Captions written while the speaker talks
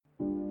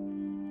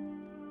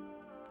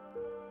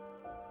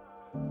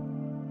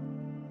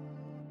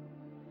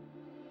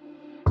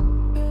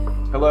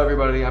Hello,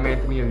 everybody. I'm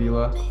Anthony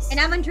Avila. And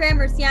I'm Andrea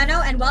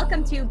Murciano, and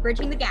welcome to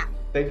Bridging the Gap.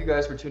 Thank you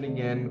guys for tuning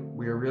in.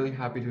 We are really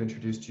happy to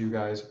introduce to you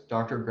guys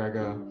Dr.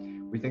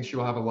 Grega. We think she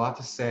will have a lot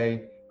to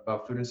say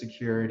about food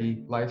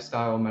insecurity,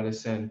 lifestyle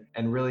medicine,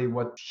 and really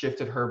what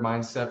shifted her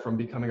mindset from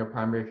becoming a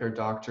primary care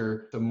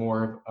doctor to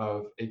more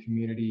of a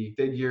community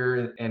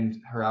figure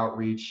and her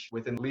outreach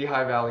within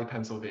Lehigh Valley,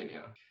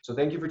 Pennsylvania. So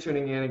thank you for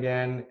tuning in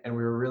again, and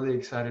we were really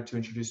excited to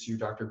introduce to you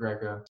Dr.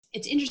 Grega.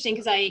 It's interesting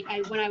because I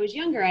when I was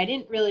younger, I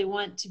didn't really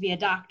want to be a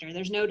doctor.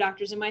 There's no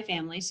doctors in my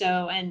family,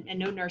 so and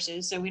no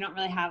nurses, so we don't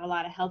really have a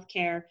lot of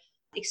healthcare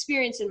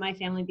experience in my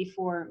family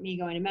before me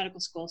going to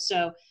medical school.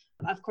 So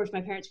of course, my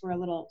parents were a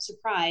little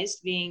surprised,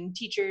 being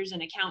teachers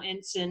and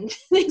accountants and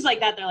things like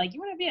that. They're like,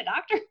 "You want to be a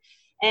doctor?"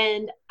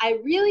 And I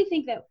really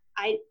think that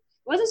it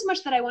wasn't so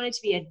much that I wanted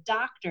to be a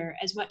doctor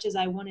as much as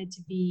I wanted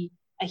to be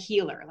a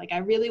healer. Like I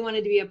really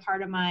wanted to be a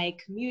part of my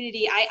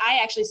community. I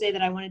actually say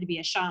that I wanted to be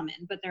a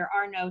shaman, but there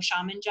are no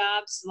shaman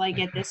jobs like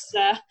at this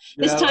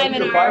time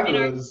in our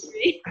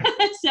country.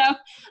 So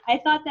I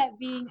thought that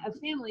being a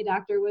family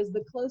doctor was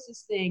the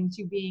closest thing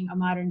to being a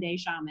modern day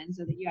shaman,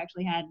 so that you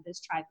actually had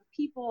this tribe of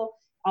people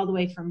all the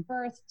way from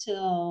birth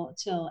till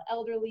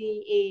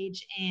elderly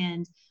age,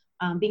 and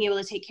being able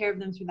to take care of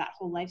them through that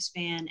whole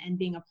lifespan and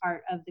being a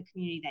part of the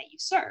community that you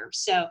serve.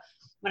 So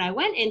when I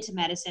went into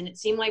medicine, it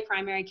seemed like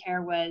primary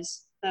care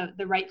was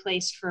the right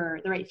place for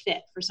the right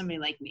fit for somebody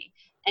like me.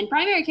 And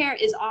primary care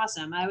is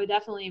awesome. I would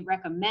definitely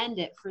recommend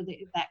it for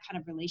that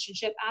kind of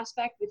relationship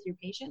aspect with your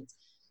patients.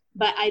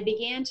 But I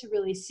began to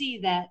really see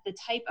that the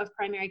type of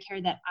primary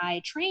care that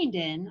I trained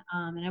in,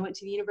 and I went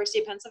to the University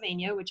of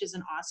Pennsylvania, which is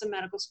an awesome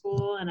medical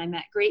school, and I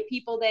met great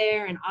people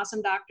there and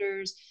awesome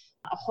doctors,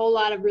 a whole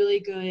lot of really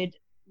good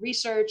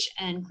research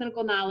and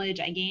clinical knowledge.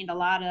 I gained a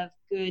lot of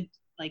good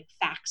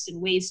facts and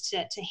ways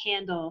to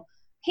handle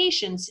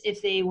patients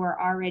if they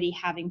were already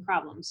having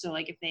problems. So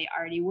like if they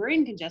already were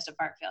in congestive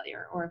heart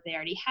failure, or if they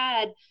already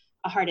had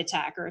a heart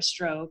attack or a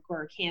stroke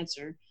or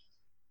cancer.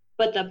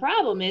 But the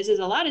problem is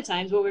a lot of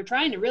times what we're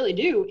trying to really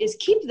do is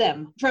keep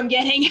them from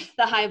getting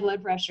the high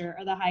blood pressure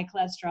or the high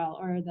cholesterol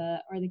or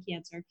the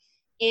cancer.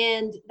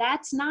 And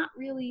that's not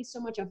really so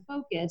much a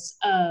focus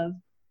of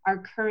our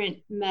current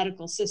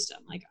medical system.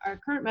 Like our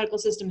current medical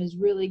system is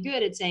really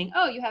good at saying,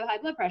 oh, you have high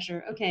blood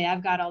pressure. Okay,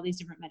 I've got all these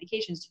different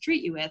medications to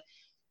treat you with.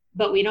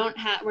 But we're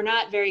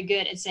not very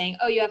good at saying,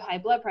 oh, you have high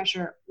blood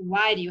pressure.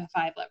 Why do you have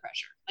high blood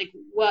pressure? Like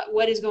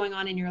what is going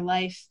on in your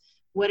life?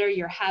 What are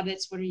your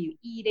habits? What are you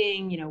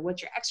eating?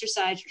 What's your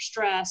exercise, your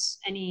stress,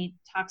 any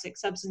toxic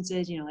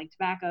substances, like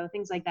tobacco,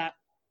 things like that.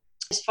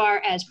 As far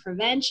as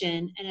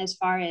prevention and as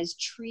far as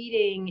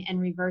treating and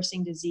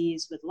reversing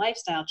disease with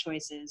lifestyle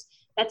choices,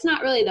 that's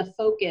not really the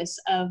focus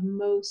of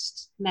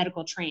most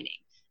medical training.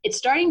 It's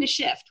starting to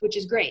shift, which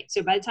is great.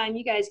 So by the time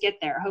you guys get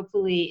there,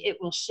 hopefully it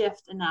will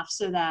shift enough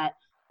so that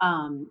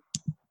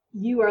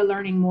you are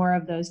learning more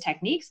of those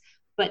techniques.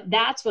 But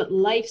that's what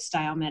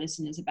lifestyle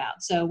medicine is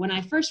about. So when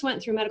I first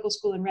went through medical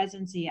school and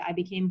residency, I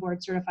became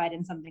board certified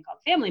in something called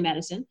family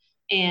medicine.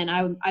 And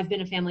I've been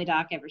a family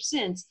doc ever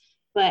since.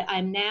 But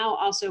I'm now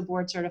also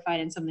board certified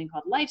in something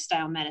called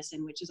lifestyle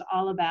medicine, which is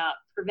all about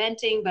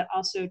preventing, but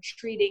also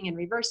treating and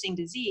reversing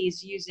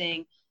disease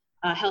using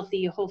a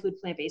healthy, whole food,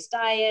 plant-based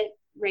diet,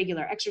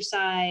 regular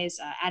exercise,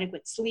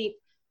 adequate sleep,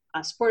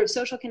 supportive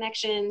social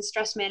connections,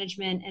 stress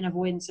management, and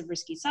avoidance of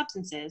risky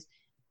substances.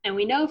 And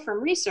we know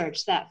from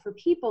research that for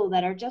people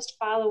that are just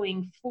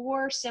following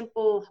 4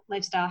 simple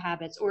lifestyle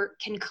habits, or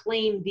can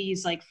claim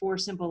these 4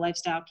 simple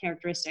lifestyle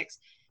characteristics,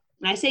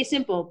 and I say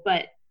simple,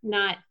 but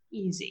not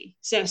easy.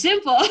 So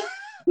simple,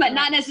 but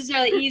not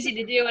necessarily easy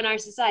to do in our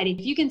society.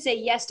 If you can say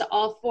yes to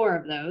all 4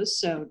 of those,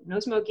 so no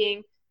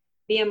smoking,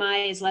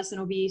 BMI is less than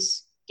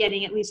obese,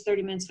 getting at least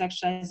 30 minutes of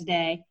exercise a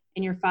day,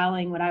 and you're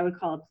following what I would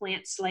call a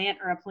plant slant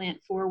or a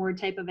plant forward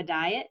type of a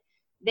diet,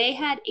 they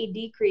had a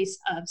decrease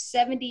of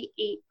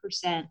 78%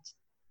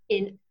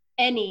 in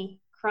any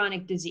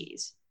chronic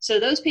disease. So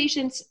those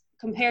patients,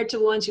 compared to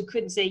ones who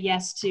couldn't say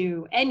yes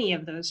to any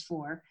of those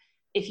 4,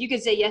 if you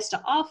could say yes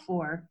to all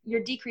 4,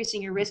 you're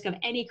decreasing your risk of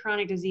any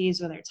chronic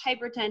disease, whether it's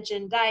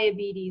hypertension,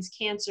 diabetes,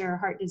 cancer,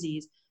 heart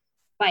disease,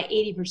 by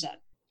 80%.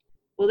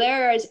 Well,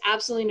 there is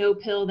absolutely no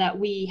pill that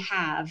we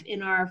have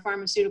in our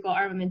pharmaceutical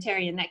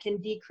armamentarium that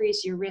can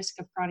decrease your risk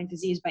of chronic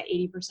disease by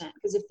 80%.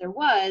 Because if there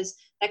was,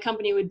 that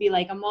company would be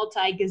like a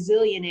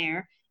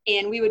multi-gazillionaire,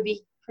 and we would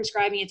be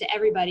prescribing it to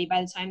everybody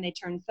by the time they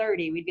turn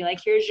 30. We'd be like,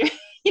 here's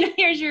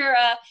your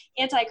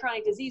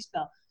anti-chronic disease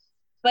pill.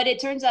 But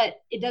it turns out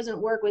it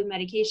doesn't work with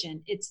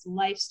medication. It's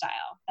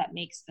lifestyle that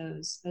makes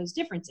those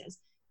differences.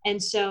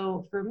 And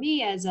so for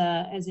me as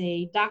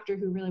a doctor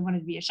who really wanted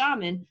to be a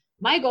shaman,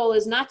 my goal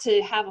is not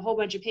to have a whole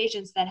bunch of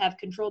patients that have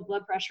controlled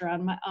blood pressure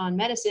on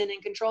medicine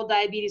and controlled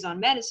diabetes on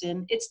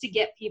medicine. It's to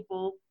get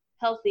people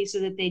healthy so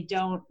that they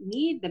don't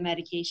need the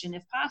medication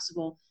if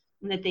possible,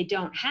 and that they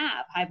don't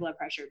have high blood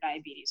pressure,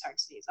 diabetes, heart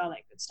disease, all that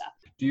good stuff.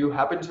 Do you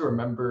happen to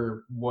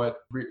remember what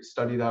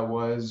study that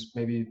was?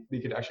 Maybe we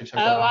could actually check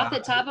that out. Off the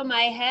top of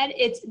my head,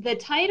 the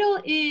title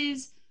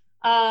is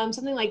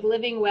Something like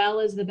Living Well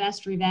is the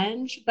Best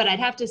Revenge, but I'd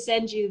have to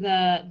send you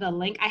the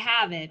link. I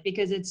have it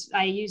because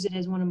I use it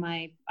as one of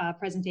my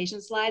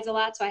presentation slides a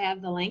lot, so I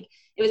have the link.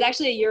 It was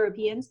actually a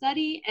European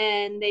study,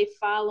 and they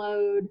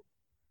followed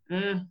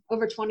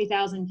over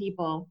 20,000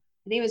 people.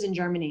 I think it was in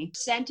Germany.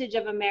 Percentage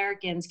of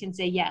Americans can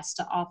say yes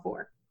to all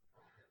four.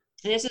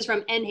 And this is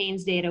from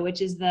NHANES data,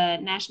 which is the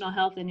National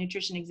Health and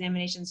Nutrition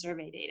Examination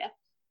Survey data.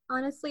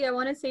 Honestly, I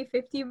want to say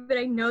 50, but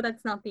I know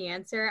that's not the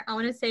answer. I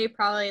want to say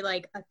probably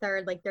like a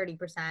third, like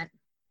 30%.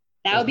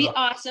 That would be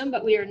awesome,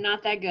 but we are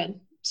not that good.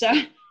 So,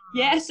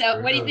 yeah. So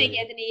Really? What do you think,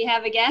 Anthony? You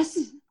have a guess?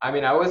 I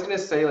mean, I was going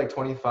to say like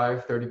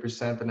 25,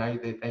 30%, but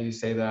now you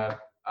say that,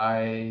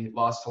 I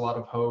lost a lot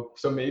of hope.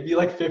 So maybe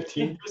like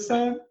 15%?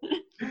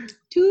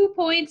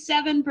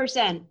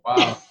 2.7%.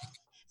 Wow.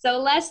 So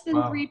less than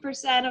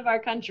 3% of our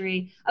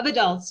country, of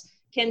adults,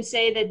 can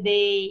say that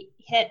they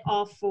hit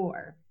all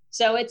four.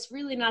 So it's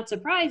really not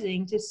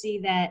surprising to see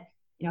that,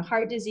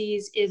 heart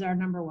disease is our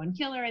number one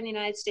killer in the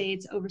United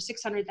States. Over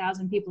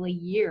 600,000 people a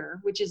year,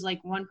 which is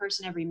like one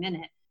person every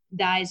minute,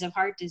 dies of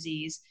heart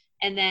disease.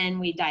 And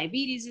then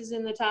diabetes is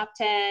in the top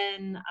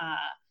 10,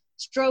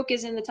 stroke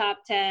is in the top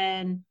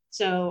 10.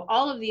 So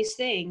all of these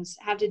things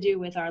have to do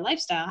with our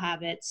lifestyle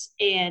habits.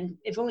 And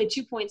if only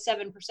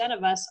 2.7%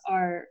 of us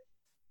are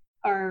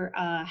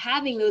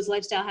having those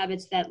lifestyle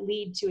habits that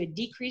lead to a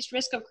decreased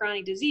risk of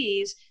chronic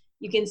disease,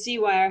 you can see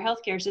why our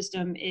healthcare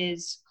system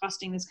is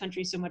costing this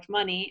country so much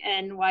money,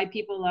 and why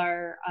people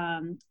are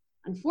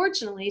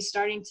unfortunately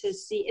starting to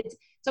see it's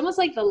almost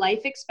like the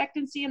life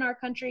expectancy in our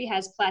country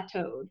has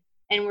plateaued,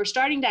 and we're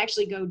starting to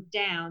actually go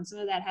down. Some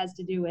of that has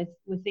to do with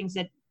things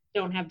that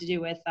don't have to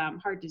do with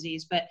heart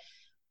disease, but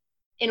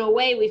in a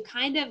way, we've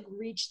kind of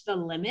reached the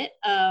limit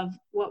of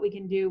what we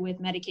can do with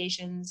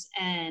medications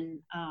and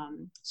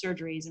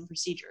surgeries and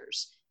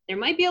procedures. There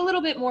might be a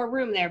little bit more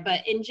room there,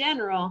 but in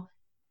general,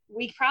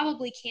 we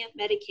probably can't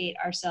medicate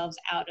ourselves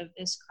out of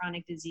this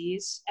chronic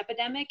disease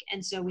epidemic.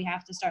 And so we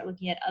have to start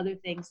looking at other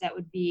things that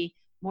would be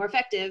more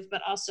effective,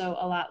 but also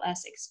a lot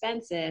less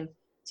expensive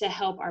to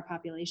help our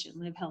population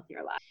live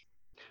healthier lives.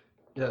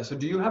 Yeah. So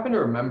do you happen to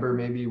remember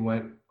maybe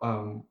when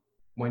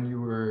you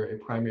were a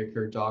primary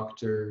care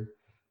doctor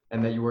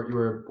and that you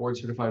were a board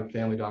certified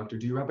family doctor,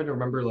 do you happen to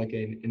remember like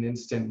an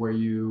instant where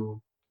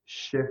you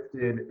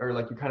shifted, or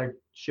like you kind of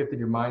shifted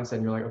your mindset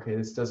and you're like, okay,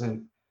 this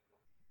doesn't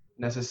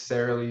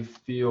necessarily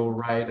feel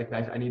right, like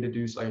I need to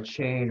do like a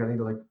change, or I need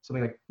to like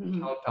something like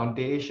Kellin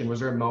Foundation?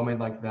 Was there a moment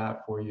like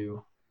that for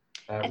you?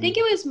 I think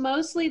it was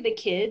mostly the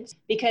kids,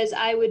 because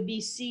I would be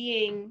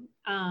seeing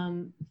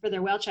for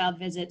their well child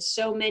visits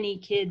so many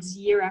kids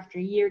year after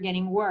year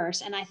getting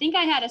worse. And I think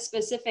I had a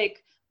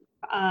specific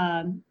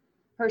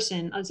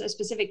person, a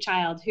specific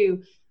child who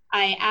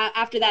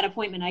after that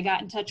appointment, I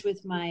got in touch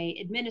with my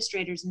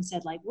administrators and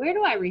said, like, where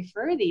do I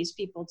refer these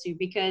people to?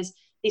 Because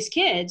these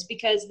kids,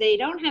 because they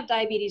don't have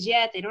diabetes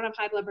yet, they don't have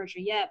high blood pressure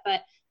yet,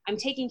 but I'm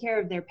taking care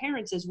of their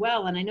parents as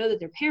well. And I know that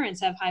their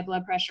parents have high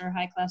blood pressure,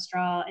 high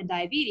cholesterol, and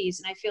diabetes.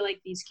 And I feel like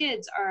these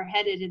kids are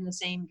headed in the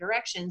same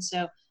direction.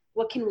 So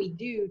what can we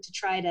do to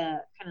try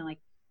to kind of like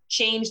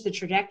change the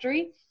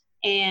trajectory?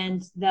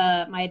 And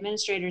my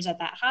administrators at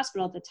that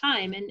hospital at the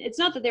time, and it's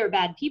not that they were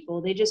bad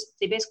people, they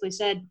basically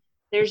said,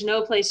 there's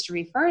no place to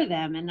refer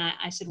them. And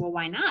I said, well,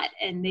 why not?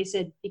 And they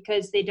said,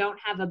 because they don't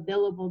have a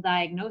billable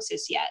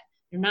diagnosis yet.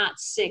 They're not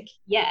sick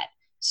yet.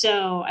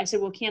 So I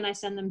said, well, can I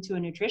send them to a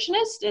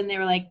nutritionist? And they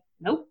were like,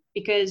 nope,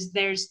 because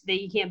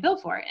you can't bill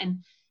for it. And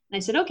I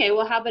said, okay,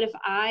 well, how about if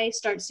I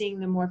start seeing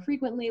them more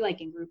frequently, like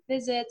in group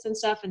visits and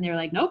stuff? And they're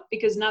like, nope,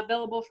 because not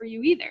billable for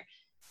you either.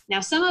 Now,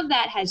 some of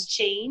that has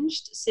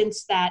changed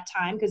since that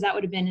time, because that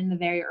would have been in the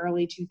very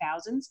early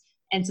 2000s.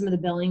 And some of the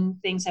billing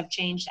things have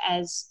changed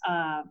as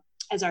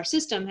our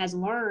system has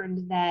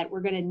learned that we're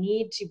going to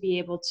need to be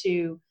able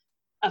to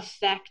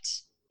affect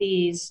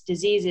these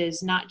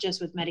diseases, not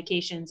just with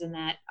medications, and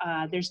that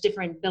there's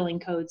different billing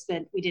codes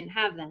that we didn't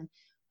have then.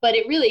 But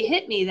it really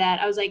hit me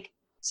that I was like,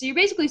 so you're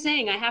basically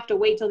saying I have to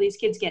wait till these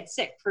kids get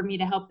sick for me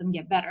to help them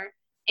get better.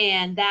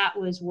 And that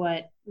was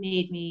what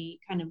made me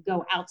kind of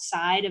go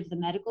outside of the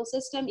medical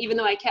system. Even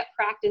though I kept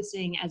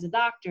practicing as a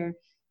doctor,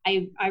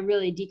 I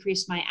really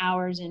decreased my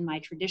hours in my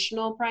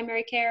traditional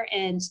primary care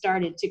and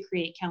started to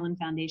create Kellin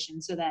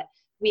Foundation, so that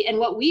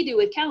what we do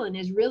with Kellin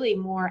is really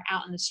more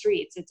out in the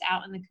streets. It's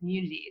out in the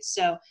communities.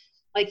 So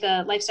like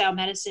the lifestyle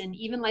medicine,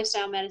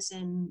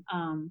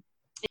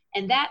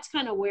 and that's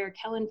kind of where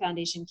Kellin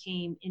Foundation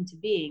came into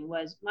being,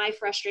 was my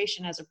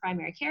frustration as a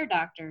primary care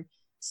doctor.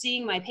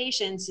 Seeing my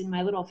patients in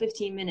my little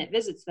 15-minute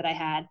visits that I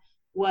had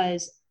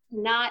was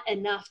not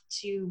enough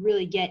to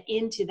really get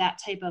into that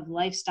type of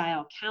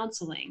lifestyle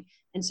counseling.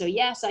 And so,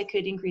 yes, I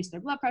could increase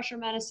their blood pressure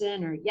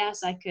medicine, or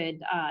yes, I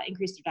could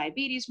increase their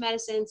diabetes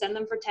medicine, send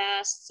them for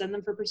tests, send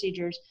them for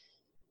procedures.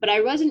 But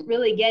I wasn't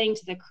really getting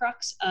to the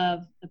crux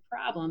of the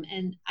problem.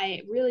 And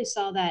I really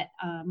saw that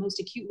most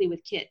acutely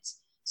with kids.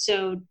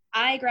 So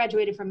I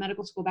graduated from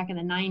medical school back in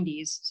the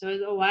 90s. So it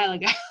was a while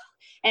ago.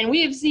 And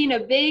we have seen a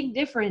big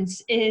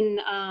difference in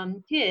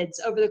kids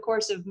over the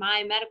course of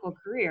my medical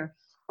career,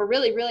 or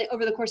really, really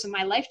over the course of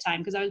my lifetime,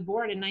 because I was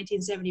born in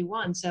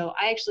 1971. So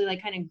I actually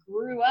like kind of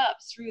grew up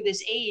through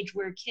this age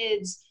where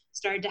kids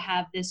started to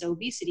have this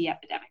obesity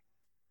epidemic.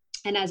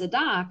 And as a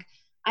doc,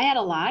 I had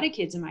a lot of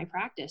kids in my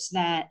practice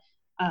that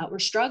were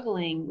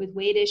struggling with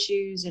weight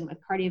issues and with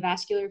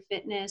cardiovascular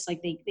fitness.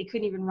 Like they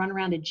couldn't even run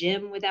around a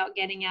gym without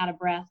getting out of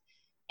breath.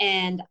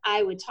 And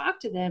I would talk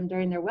to them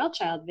during their well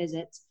child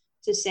visits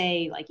to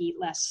say, like, eat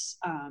less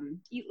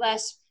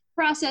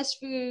processed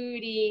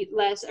food, eat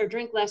less or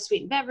drink less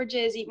sweetened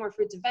beverages, eat more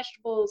fruits and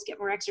vegetables, get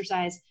more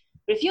exercise.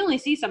 But if you only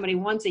see somebody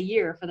once a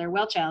year for their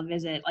well child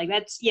visit, like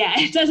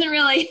it doesn't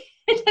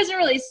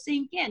really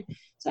sink in.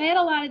 So I had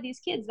a lot of these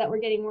kids that were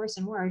getting worse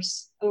and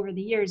worse over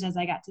the years as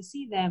I got to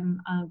see them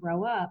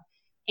grow up.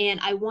 And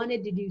I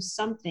wanted to do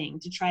something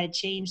to try to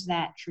change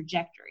that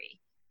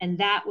trajectory. And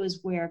that was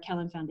where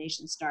Kellen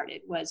Foundation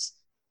started, was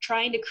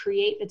trying to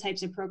create the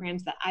types of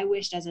programs that I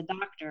wished as a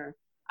doctor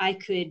I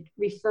could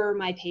refer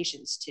my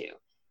patients to.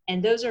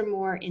 And those are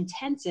more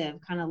intensive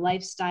kind of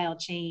lifestyle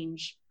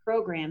change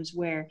programs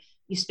where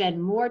you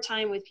spend more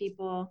time with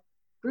people.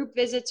 Group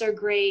visits are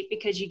great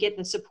because you get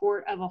the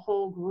support of a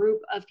whole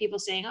group of people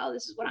saying, oh,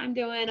 this is what I'm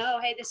doing. Oh,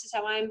 hey, this is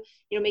how I'm,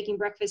 making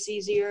breakfast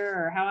easier,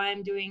 or how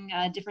I'm doing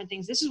different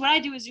things. This is what I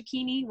do with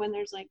zucchini when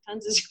there's like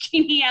tons of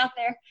zucchini out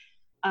there.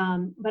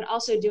 But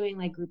also doing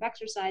like group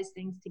exercise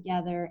things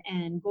together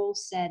and goal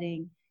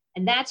setting.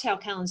 And that's how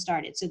Kellen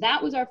started. So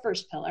that was our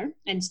first pillar,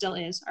 and still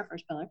is our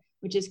first pillar,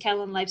 which is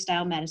Kellen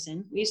Lifestyle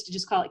Medicine. We used to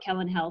just call it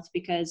Kellen Health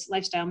because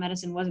lifestyle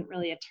medicine wasn't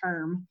really a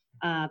term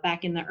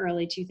back in the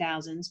early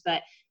 2000s,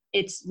 but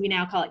we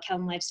now call it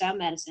Kellen Lifestyle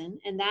Medicine.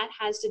 And that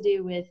has to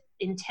do with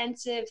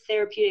intensive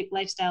therapeutic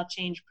lifestyle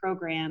change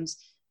programs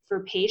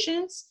for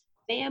patients,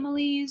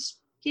 families,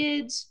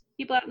 kids,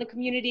 people out in the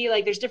community.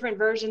 Like there's different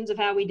versions of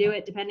how we do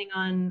it depending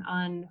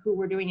on who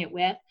we're doing it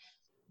with.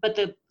 But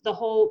the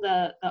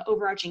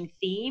overarching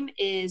theme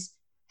is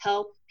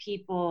help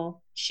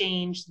people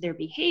change their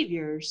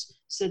behaviors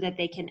so that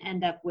they can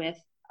end up with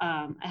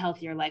a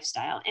healthier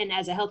lifestyle. And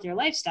as a healthier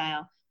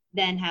lifestyle,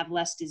 then have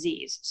less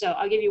disease. So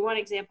I'll give you one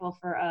example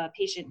for a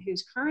patient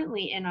who's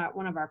currently in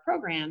one of our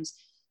programs.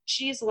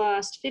 She's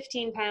lost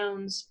 15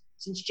 pounds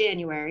since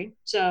January.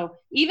 So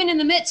even in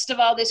the midst of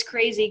all this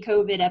crazy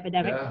COVID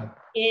epidemic,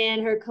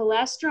 and her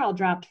cholesterol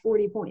dropped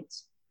 40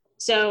 points.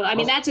 So, I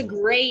mean, that's a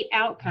great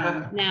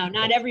outcome. Now,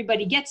 not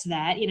everybody gets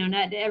that,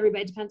 not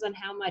everybody, depends on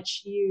how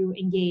much you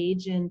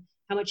engage and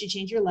how much you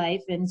change your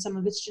life, and some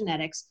of it's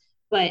genetics,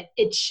 but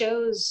it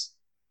shows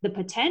the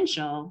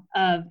potential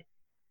of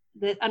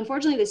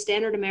unfortunately, the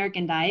standard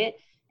American diet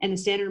and the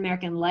standard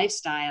American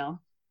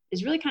lifestyle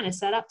is really kind of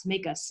set up to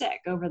make us sick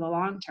over the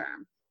long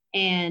term.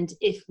 And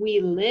if we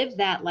live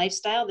that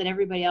lifestyle that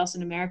everybody else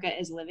in America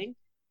is living,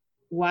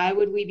 why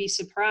would we be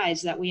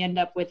surprised that we end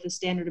up with the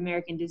standard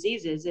American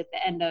diseases at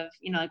the end of,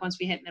 like once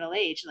we hit middle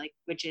age, like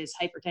which is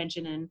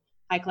hypertension and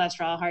high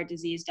cholesterol, heart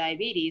disease,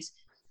 diabetes?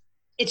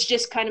 It's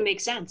just kind of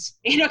makes sense,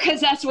 because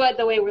that's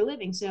the way we're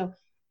living. So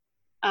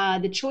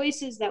the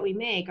choices that we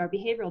make, our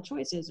behavioral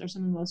choices, are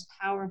some of the most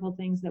powerful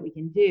things that we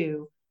can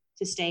do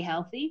to stay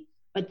healthy,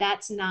 but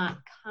that's not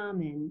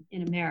common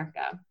in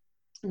America.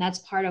 And that's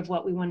part of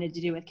what we wanted to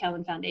do with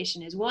Kellen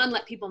Foundation is, one,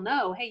 let people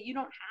know, hey, you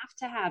don't have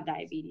to have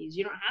diabetes.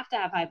 You don't have to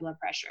have high blood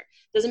pressure.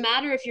 Doesn't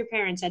matter if your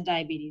parents had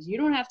diabetes. You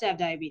don't have to have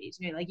diabetes.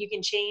 Like you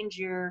can change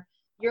your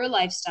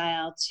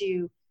lifestyle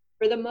to,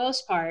 for the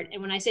most part,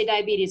 and when I say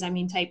diabetes, I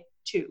mean type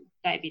 2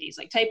 diabetes.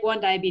 Like type 1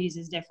 diabetes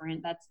is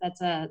different. That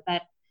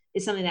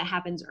is something that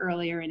happens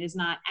earlier and is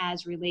not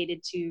as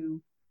related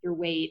to your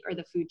weight or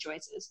the food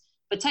choices.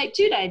 But type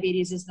 2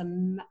 diabetes is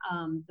the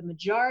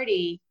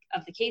majority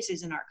of the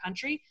cases in our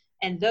country.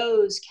 And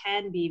those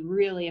can be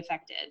really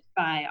affected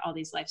by all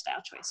these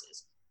lifestyle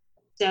choices.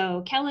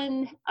 So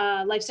Kellen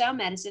Lifestyle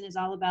Medicine is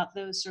all about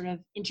those sort of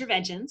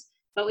interventions,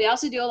 but we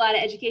also do a lot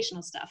of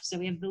educational stuff. So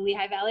we have the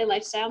Lehigh Valley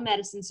Lifestyle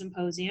Medicine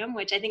Symposium,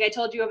 which I think I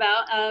told you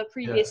about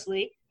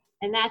previously.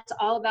 Yeah. And that's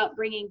all about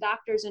bringing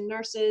doctors and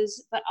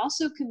nurses, but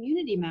also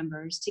community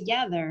members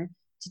together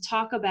to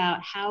talk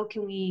about how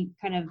can we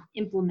kind of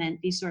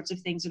implement these sorts of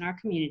things in our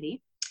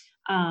community.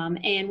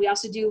 And we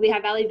also do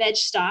Lehigh Valley Veg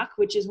Stock,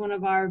 which is one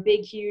of our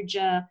big, huge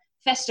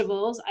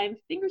festivals. I'm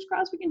fingers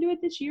crossed we can do it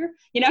this year,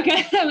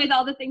 with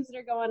all the things that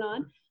are going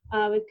on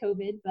with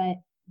COVID. But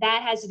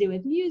that has to do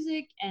with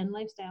music and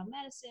lifestyle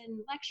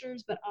medicine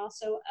lectures, but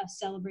also a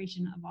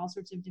celebration of all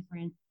sorts of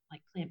different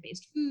like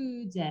plant-based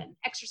foods and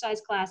exercise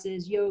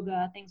classes,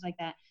 yoga, things like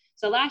that.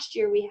 So last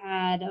year we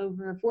had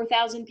over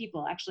 4,000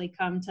 people actually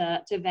come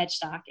to Veg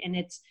Stock, and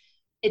it's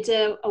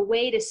a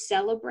way to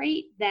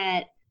celebrate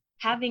that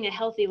having a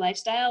healthy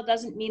lifestyle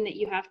doesn't mean that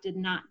you have to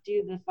not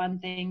do the fun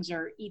things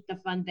or eat the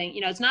fun thing.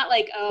 It's not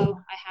like, oh,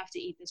 I have to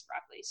eat this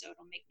broccoli so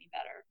it'll make me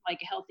better, like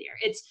healthier.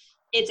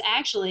 It's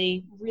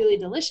actually really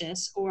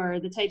delicious, or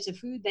the types of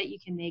food that you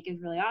can make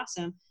is really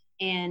awesome,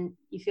 and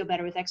you feel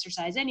better with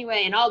exercise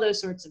anyway, and all those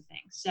sorts of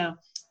things. So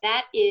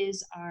that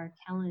is our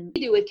Kellen. What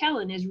we do with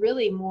Kellen is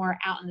really more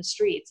out in the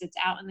streets. It's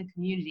out in the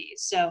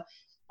communities. So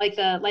like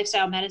the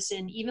lifestyle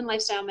medicine, even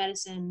lifestyle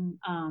medicine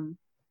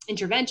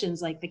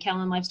interventions like the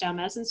Kellen lifestyle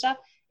medicine stuff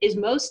is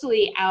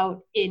mostly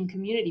out in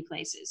community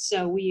places.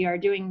 So we are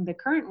doing the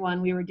current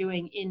one we were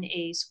doing in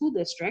a school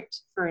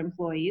district for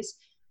employees.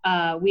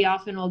 We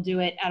often will do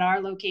it at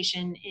our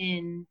location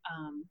in,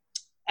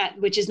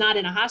 which is not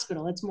in a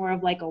hospital. It's more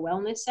of like a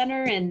wellness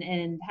center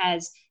and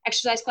has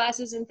exercise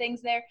classes and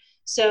things there.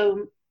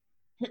 So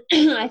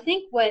I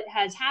think what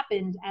has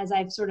happened as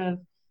I've sort of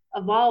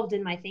evolved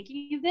in my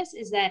thinking of this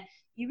is that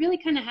you really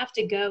kind of have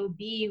to go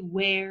be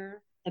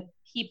where the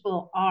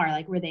people are,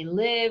 like where they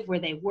live, where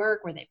they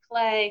work, where they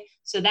play.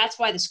 So that's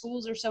why the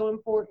schools are so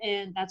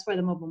important. That's why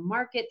the mobile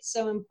market's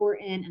so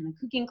important and the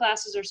cooking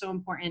classes are so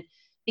important,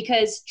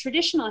 because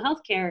traditional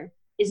healthcare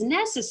is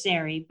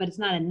necessary, but it's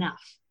not enough.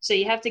 So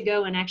you have to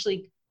go and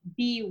actually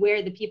be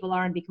where the people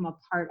are and become a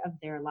part of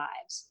their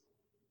lives.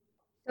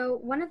 So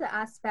one of the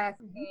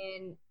aspects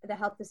in the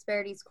health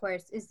disparities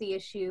course is the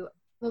issue,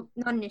 well,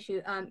 not an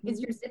issue, is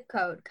your zip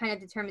code kind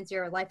of determines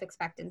your life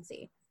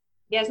expectancy.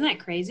 Yeah, isn't that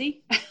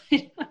crazy?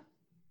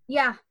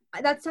 Yeah,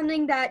 that's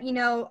something that,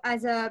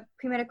 as a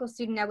pre-medical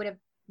student, I would have,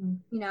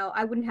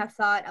 I wouldn't have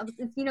thought,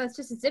 it's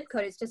just a zip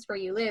code, it's just where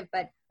you live,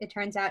 but it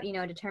turns out,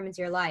 it determines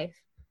your life.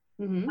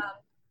 Mm-hmm.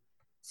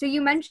 So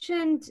you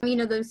mentioned,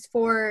 those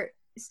 4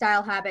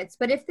 style habits,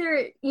 but if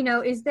there,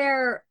 is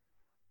there,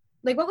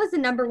 like, what was the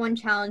number one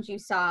challenge you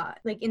saw,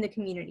 like, in the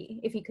community,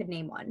 if you could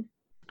name one?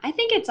 I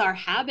think it's our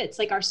habits,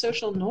 like our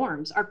social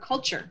norms, our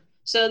culture.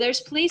 So there's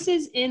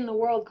places in the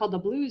world called the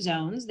blue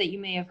zones that you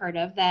may have heard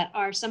of that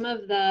are some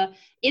of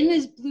in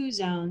these blue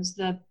zones,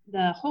 the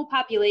whole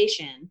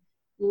population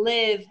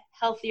live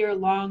healthier,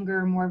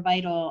 longer, more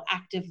vital,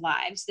 active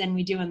lives than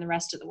we do in the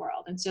rest of the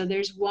world. And so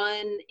there's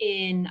one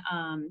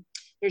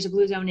there's a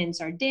blue zone in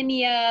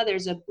Sardinia,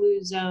 there's a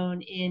blue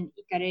zone in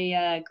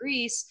Ikaria,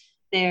 Greece,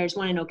 there's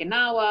one in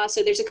Okinawa.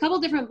 So there's a couple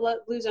different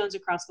blue zones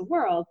across the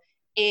world.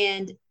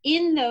 And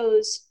in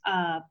those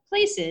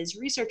places,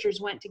 researchers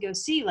went to go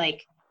see,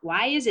 like,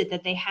 why is it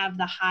that they have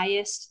the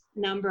highest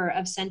number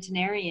of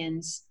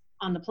centenarians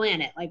on the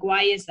planet? Like,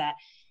 why is that?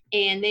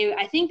 And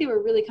I think they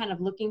were really kind of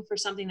looking for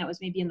something that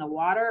was maybe in the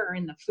water or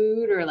in the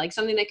food, or like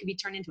something that could be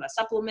turned into a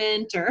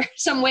supplement or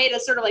some way to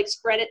sort of like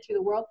spread it through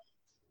the world.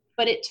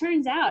 But it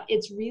turns out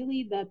it's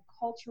really the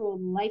cultural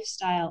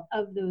lifestyle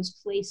of those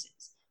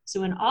places.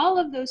 So in all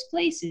of those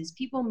places,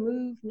 people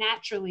move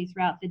naturally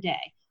throughout the day.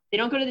 They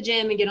don't go to the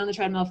gym and get on the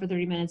treadmill for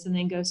 30 minutes and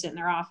then go sit in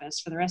their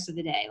office for the rest of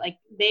the day. Like,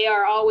 they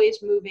are always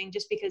moving,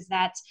 just because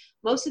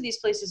most of these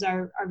places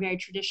are very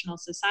traditional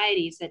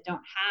societies that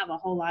don't have a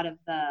whole lot of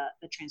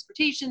the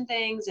transportation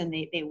things, and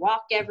they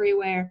walk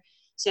everywhere.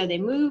 So they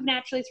move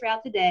naturally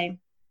throughout the day.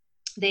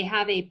 They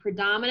have a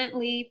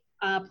predominantly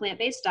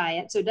plant-based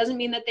diet. So it doesn't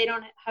mean that they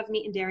don't have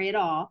meat and dairy at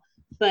all,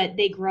 but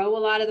they grow a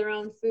lot of their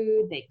own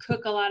food. They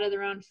cook a lot of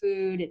their own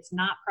food. It's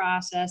not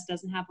processed,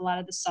 doesn't have a lot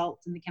of the salt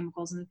and the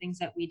chemicals and the things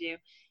that we do.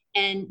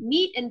 And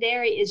meat and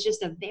dairy is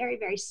just a very,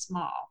 very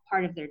small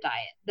part of their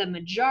diet. The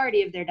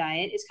majority of their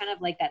diet is kind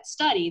of like that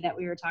study that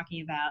we were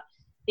talking about,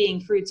 being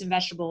fruits and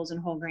vegetables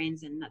and whole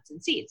grains and nuts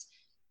and seeds.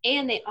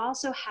 And they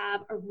also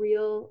have a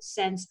real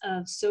sense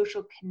of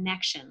social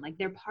connection. Like,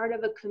 they're part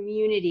of a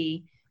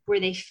community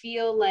where they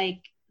feel like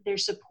they're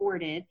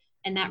supported.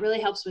 And that really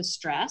helps with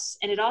stress.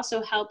 And it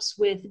also helps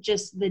with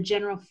just the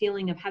general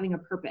feeling of having a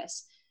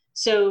purpose.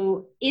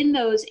 So in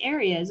those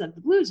areas of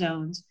the blue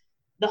zones,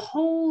 the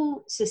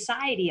whole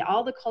society,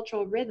 all the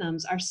cultural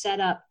rhythms are set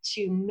up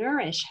to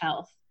nourish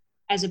health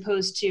as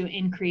opposed to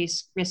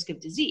increase risk of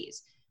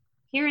disease.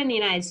 Here in the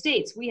United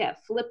States, we have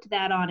flipped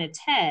that on its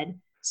head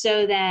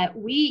so that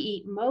we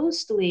eat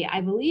mostly, I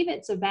believe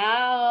it's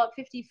about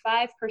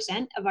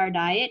 55% of our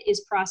diet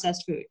is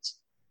processed foods.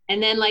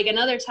 And then like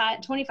another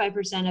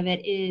 25% of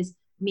it is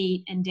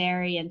meat and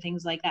dairy and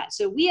things like that.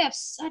 So we have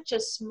such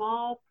a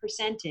small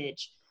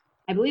percentage.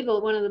 I believe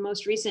one of the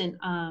most recent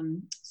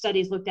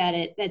studies looked at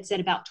it that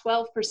said about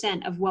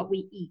 12% of what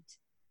we eat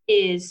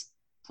is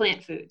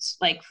plant foods,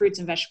 like fruits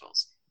and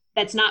vegetables.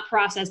 That's not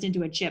processed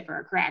into a chip or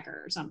a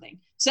cracker or something.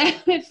 So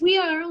if we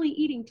are only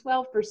eating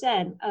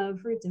 12% of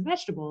fruits and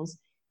vegetables,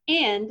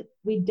 and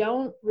we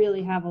don't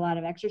really have a lot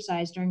of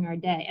exercise during our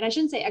day, and I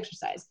shouldn't say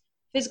exercise,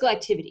 physical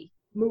activity,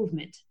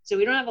 movement. So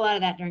we don't have a lot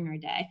of that during our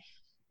day.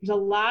 There's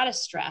a lot of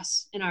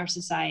stress in our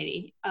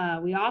society.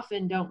 We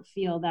often don't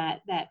feel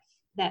that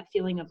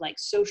feeling of like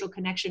social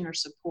connection or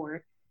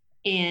support.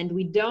 And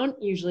we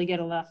don't usually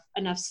get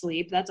enough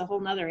sleep. That's a whole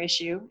nother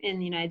issue in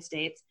the United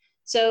States.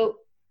 So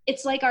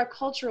it's like our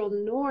cultural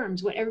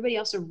norms, what everybody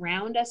else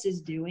around us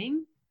is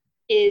doing,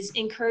 is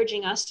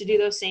encouraging us to do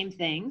those same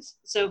things.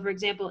 So for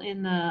example,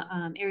 in the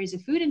areas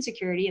of food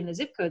insecurity and the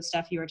zip code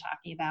stuff you were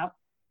talking about,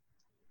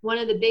 one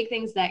of the big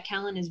things that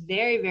Kellen is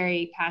very,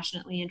 very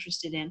passionately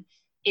interested in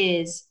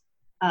is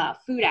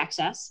food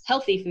access,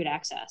 healthy food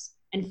access,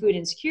 and food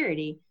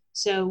insecurity.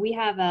 So we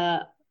have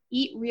a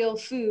Eat Real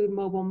Food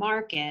mobile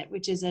market,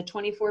 which is a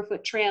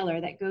 24-foot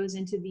trailer that goes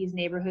into these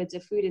neighborhoods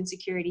of food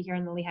insecurity here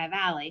in the Lehigh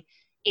Valley.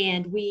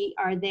 And we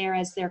are there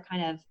as their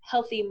kind of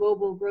healthy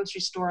mobile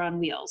grocery store on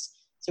wheels.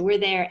 So we're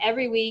there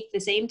every week, the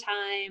same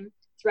time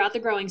throughout the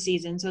growing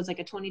season. So it's like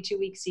a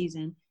 22-week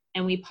season.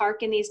 and we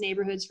park in these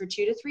neighborhoods for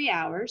 2 to 3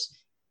 hours.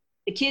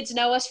 The kids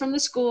know us from the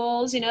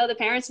schools, the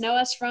parents know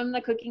us from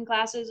the cooking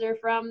classes or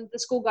from the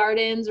school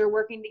gardens or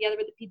working together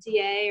with the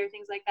PTA or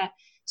things like that.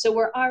 So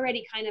we're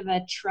already kind of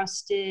a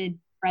trusted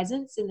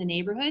presence in the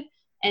neighborhood.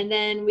 And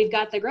then we've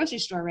got the grocery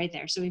store right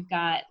there. So we've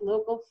got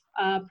local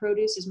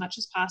produce as much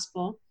as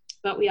possible,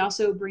 but we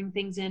also bring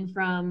things in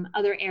from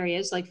other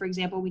areas. Like, for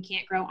example, we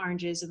can't grow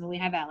oranges in the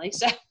Lehigh Valley.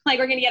 So like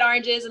we're going to get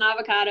oranges and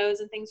avocados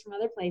and things from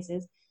other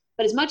places.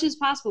 But as much as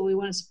possible, we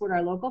want to support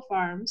our local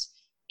farms.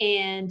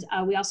 And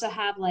we also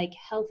have like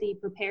healthy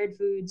prepared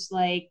foods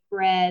like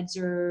breads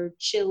or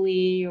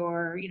chili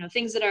or,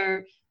 things that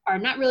are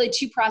not really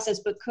too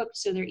processed, but cooked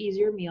so they're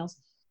easier meals.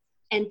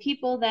 And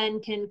people then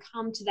can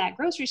come to that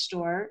grocery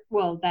store,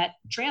 that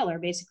trailer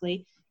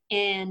basically,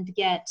 and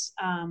get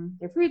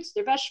their fruits,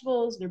 their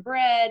vegetables, their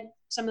bread,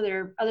 some of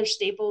their other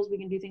staples. We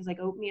can do things like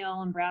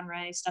oatmeal and brown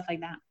rice, stuff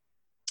like that.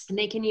 And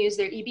they can use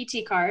their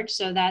EBT card.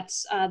 So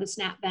that's the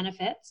SNAP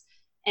benefits.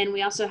 And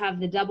we also have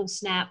the double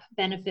SNAP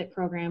benefit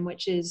program,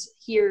 which is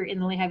here in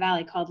the Lehigh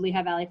Valley called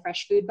Lehigh Valley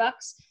Fresh Food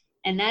Bucks.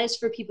 And that is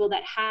for people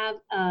that have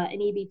an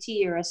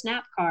EBT or a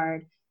SNAP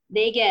card.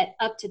 They get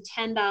up to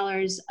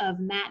 $10 of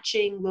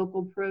matching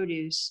local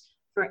produce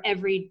for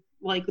every,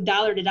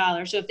 dollar to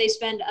dollar. So if they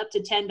spend up to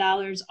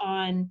 $10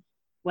 on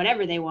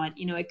whatever they want,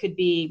 it could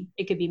be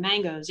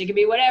mangoes, it could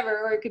be whatever,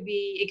 or it could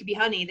be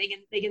honey.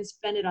 They can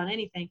spend it on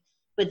anything,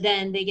 but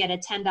then they get a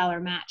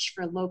 $10 match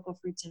for local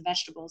fruits and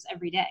vegetables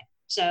every day.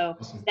 So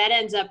that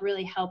ends up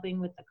really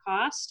helping with the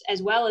cost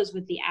as well as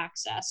with the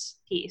access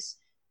piece.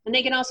 And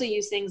they can also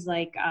use things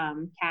like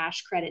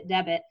cash, credit,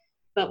 debit.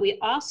 But we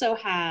also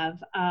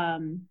have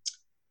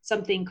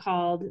something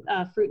called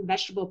a fruit and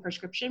vegetable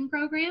prescription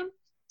program.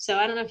 So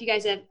I don't know if you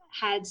guys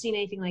had seen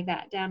anything like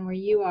that down where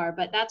you are,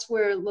 but that's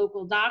where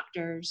local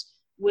doctors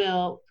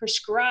will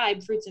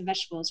prescribe fruits and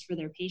vegetables for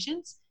their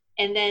patients.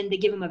 And then they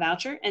give them a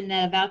voucher, and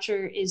the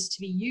voucher is to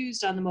be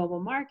used on the mobile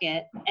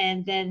market.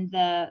 And then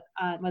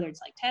whether it's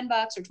like $10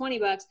 or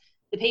 $20,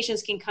 the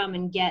patients can come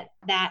and get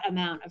that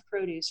amount of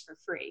produce for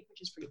free,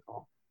 which is pretty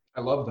cool.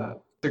 I love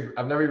that.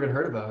 I've never even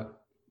heard of that.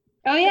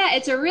 Oh yeah,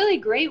 it's a really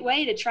great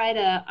way to try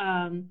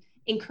to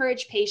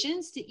encourage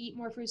patients to eat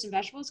more fruits and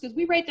vegetables, because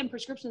we write them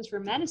prescriptions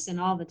for medicine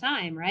all the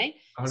time, right?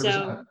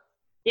 100%.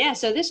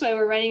 So this way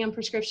we're writing them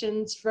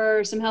prescriptions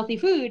for some healthy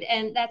food,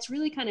 and that's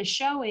really kind of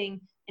showing,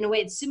 in a way,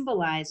 it's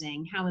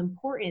symbolizing how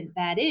important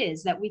that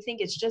is, that we think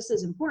it's just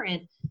as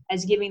important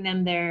as giving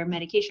them their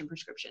medication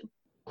prescription.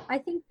 I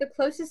think the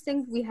closest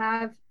thing we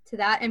have to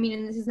that, and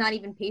this is not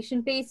even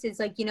patient-based, is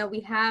like,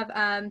 we have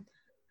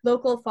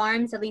local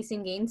farms, at least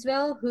in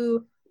Gainesville,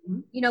 who,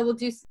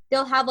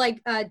 they'll have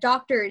like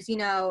doctors,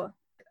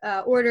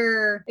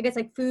 order, I guess,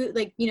 like food,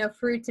 like,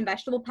 fruits and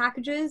vegetable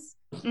packages.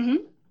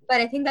 Mm-hmm. But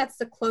I think that's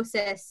the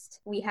closest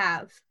we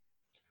have.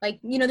 Like,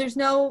 there's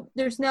no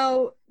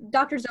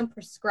doctors don't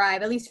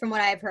prescribe, at least from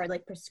what I've heard,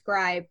 like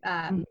prescribe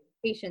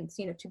patients,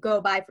 to go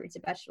buy fruits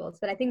and vegetables.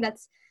 But I think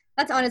that's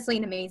honestly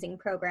an amazing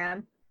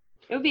program.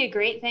 It would be a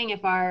great thing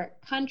if our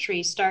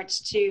country starts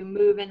to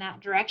move in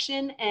that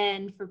direction,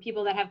 and for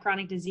people that have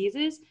chronic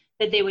diseases,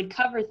 that they would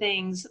cover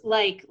things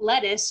like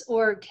lettuce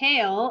or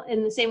kale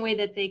in the same way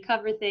that they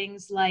cover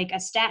things like a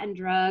statin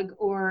drug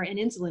or an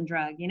insulin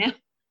drug, Yeah,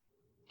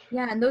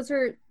 and those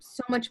are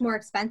so much more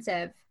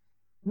expensive.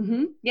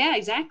 Mm-hmm. Yeah,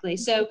 exactly.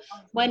 So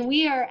when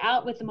we are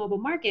out with the mobile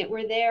market,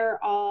 we're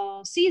there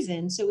all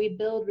season. So we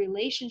build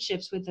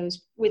relationships with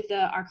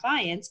our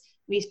clients.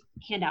 We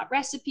hand out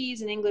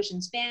recipes in English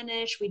and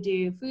Spanish. We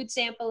do food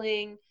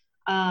sampling.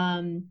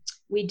 They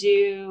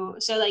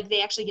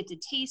actually get to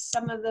taste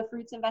some of the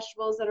fruits and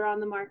vegetables that are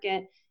on the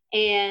market,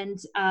 and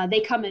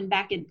they come in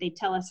back and they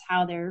tell us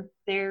how their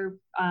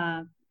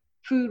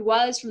food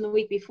was from the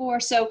week before.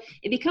 So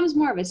it becomes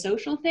more of a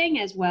social thing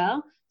as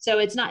well. So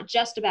it's not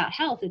just about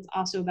health, it's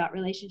also about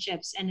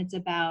relationships. And it's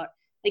about,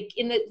 like,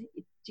 do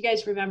you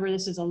guys remember,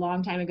 this is a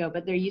long time ago,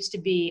 but there used to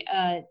be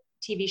a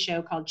TV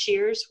show called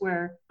Cheers,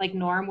 where like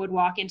Norm would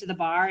walk into the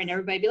bar and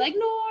everybody would be like,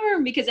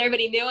 Norm, because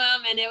everybody knew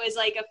him. And it was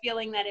like a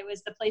feeling that it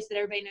was the place that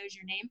everybody knows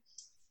your name.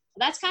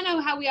 That's kind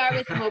of how we are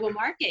with the mobile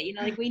market,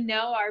 like we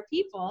know our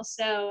people.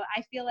 So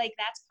I feel like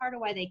that's part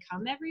of why they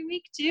come every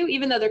week too,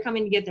 even though they're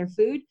coming to get their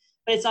food,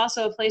 but it's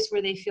also a place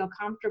where they feel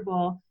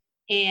comfortable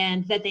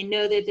and that they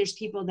know that there's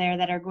people there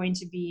that are going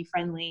to be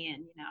friendly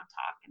and,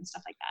 talk and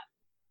stuff like that.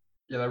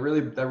 Yeah,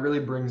 that really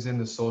brings in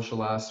the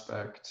social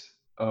aspect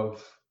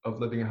of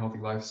living a healthy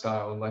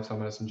lifestyle and lifestyle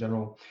medicine in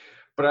general.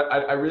 But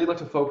I really like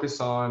to focus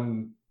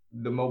on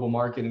the mobile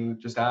market and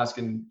just ask,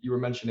 and you were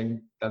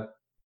mentioning that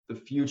the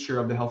future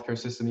of the healthcare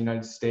system in the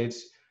United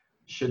States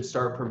should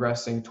start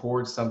progressing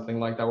towards something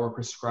like that. We're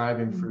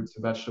prescribing fruits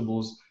and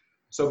vegetables.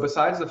 So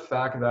besides the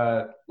fact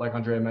that, like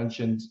Andrea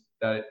mentioned,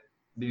 that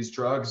these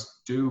drugs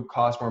do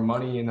cost more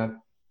money, and that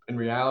in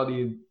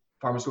reality,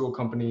 pharmaceutical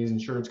companies,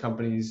 insurance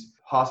companies,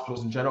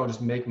 hospitals in general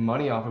just make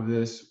money off of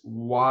this,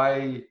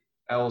 why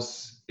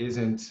else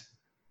isn't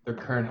the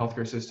current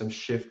healthcare system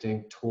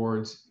shifting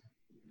towards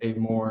a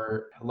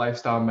more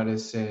lifestyle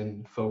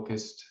medicine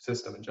focused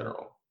system in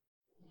general?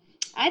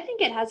 I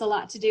think it has a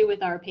lot to do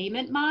with our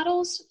payment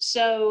models.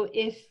 So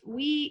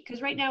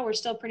because right now we're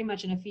still pretty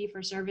much in a fee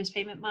for service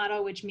payment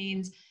model, which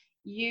means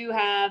you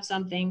have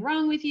something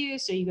wrong with you.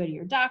 So you go to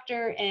your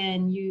doctor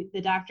and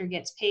the doctor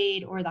gets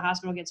paid, or the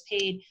hospital gets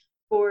paid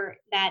for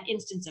that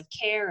instance of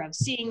care of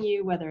seeing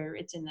you, whether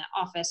it's in the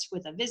office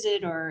with a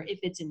visit, or if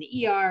it's in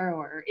the ER,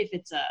 or if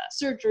it's a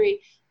surgery.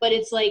 But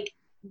it's like,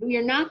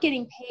 you're not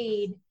getting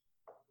paid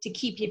to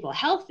keep people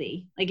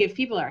healthy. Like if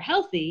people are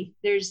healthy,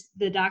 there's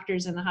the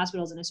doctors and the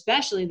hospitals, and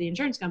especially the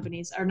insurance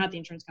companies, or not the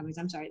insurance companies,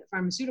 I'm sorry, the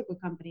pharmaceutical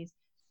companies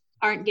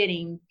aren't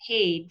getting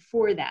paid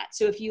for that.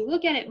 So if you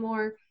look at it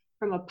more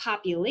from a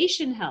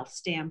population health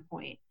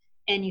standpoint,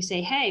 and you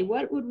say, hey,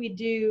 what would we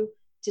do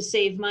to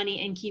save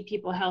money and keep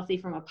people healthy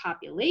from a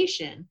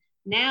population?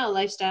 Now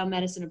lifestyle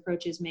medicine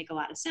approaches make a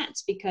lot of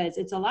sense, because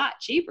it's a lot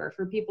cheaper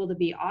for people to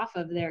be off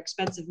of their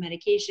expensive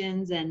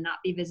medications and not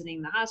be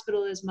visiting the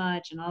hospital as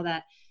much and all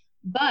that.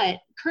 But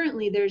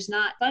currently there's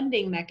not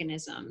funding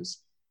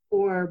mechanisms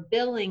or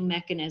billing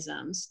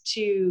mechanisms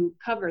to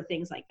cover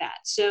things like that.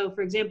 So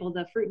for example,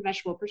 the fruit and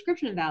vegetable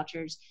prescription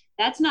vouchers,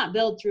 that's not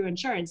billed through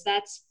insurance.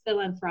 That's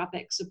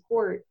philanthropic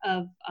support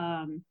of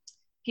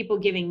people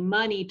giving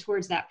money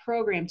towards that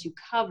program to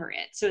cover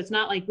it. So it's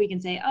not like we can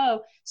say,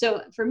 oh,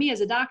 so for me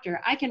as a doctor,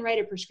 I can write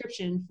a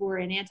prescription for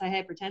an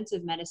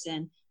antihypertensive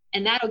medicine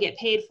and that'll get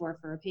paid for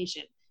a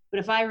patient. But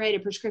if I write a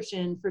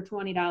prescription for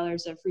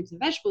 $20 of fruits and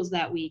vegetables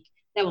that week,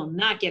 that will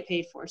not get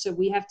paid for. So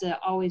we have to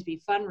always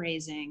be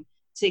fundraising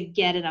to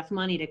get enough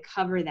money to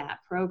cover that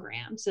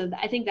program. So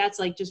I think that's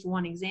like just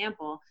one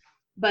example.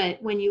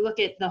 But when you look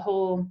at the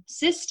whole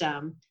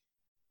system,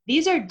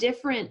 these are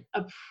different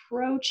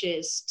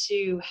approaches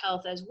to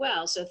health as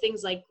well. So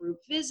things like group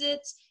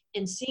visits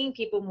and seeing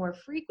people more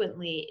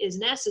frequently is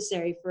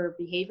necessary for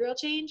behavioral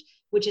change,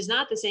 which is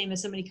not the same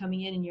as somebody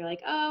coming in and you're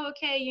like, oh,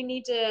 okay, you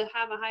need to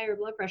have a higher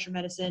blood pressure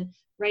medicine,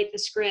 write the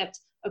script.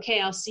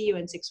 Okay, I'll see you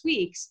in 6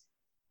 weeks.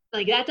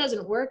 Like that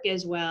doesn't work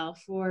as well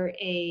for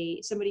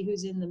somebody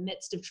who's in the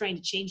midst of trying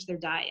to change their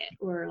diet,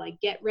 or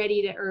like get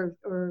ready to,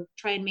 or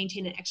try and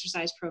maintain an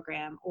exercise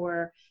program,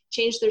 or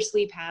change their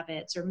sleep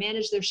habits, or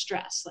manage their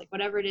stress, like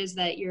whatever it is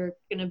that you're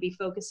going to be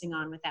focusing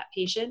on with that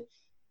patient.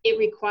 It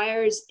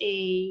requires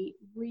a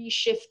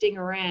reshifting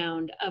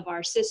around of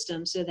our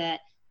system so that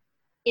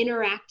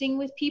interacting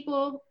with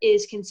people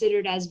is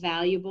considered as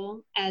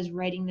valuable as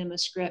writing them a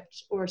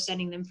script or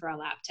sending them for a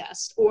lab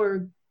test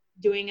or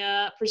doing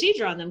a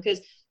procedure on them.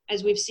 Because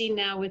as we've seen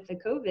now with the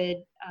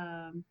COVID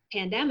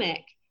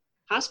pandemic,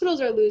 hospitals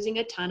are losing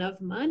a ton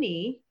of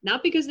money,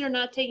 not because they're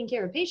not taking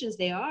care of patients,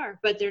 they are,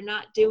 but they're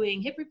not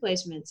doing hip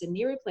replacements and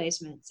knee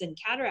replacements and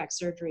cataract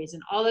surgeries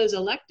and all those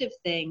elective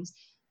things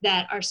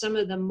that are some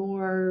of the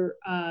more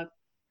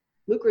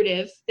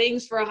lucrative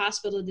things for a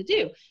hospital to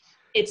do.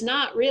 It's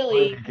not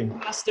really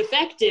cost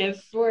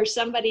effective for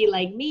somebody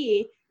like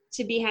me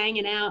to be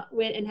hanging out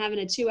with and having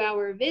a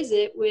 2-hour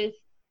visit with,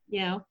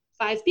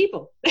 5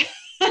 people.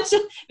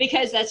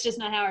 Because that's just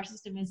not how our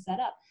system is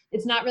set up.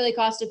 It's not really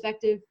cost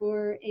effective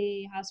for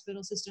a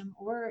hospital system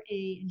or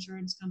a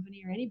insurance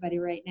company or anybody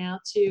right now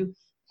to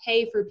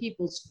pay for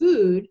people's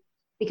food,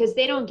 because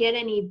they don't get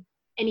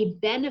any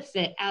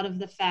benefit out of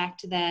the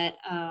fact that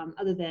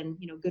other than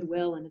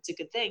goodwill, and it's a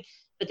good thing,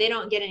 but they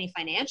don't get any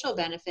financial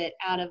benefit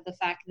out of the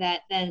fact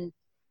that then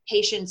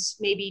patients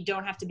maybe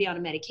don't have to be on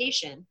a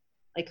medication.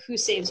 Like who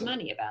saves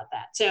money about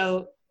that?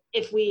 So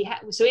we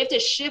have to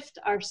shift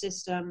our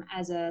system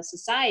as a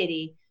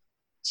society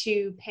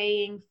to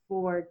paying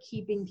for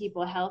keeping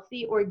people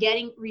healthy or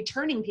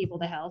returning people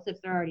to health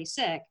if they're already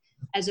sick,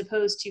 as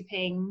opposed to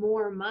paying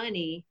more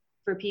money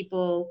for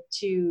people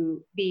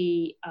to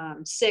be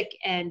sick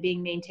and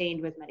being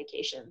maintained with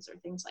medications or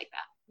things like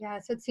that. Yeah,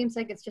 so it seems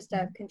like it's just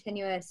a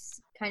continuous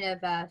kind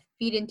of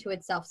feed into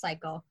itself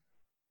cycle.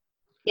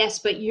 Yes,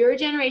 but your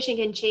generation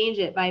can change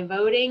it by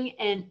voting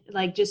and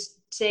like just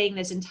saying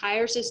this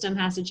entire system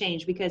has to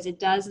change, because it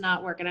does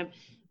not work. And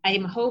I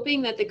am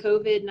hoping that the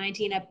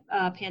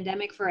COVID-19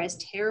 pandemic, for as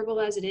terrible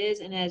as it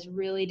is and as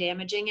really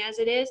damaging as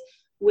it is,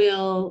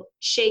 will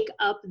shake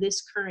up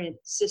this current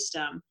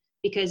system,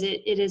 because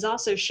it has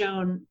also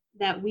shown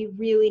that we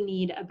really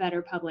need a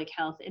better public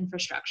health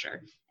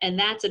infrastructure. And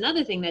that's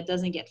another thing that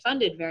doesn't get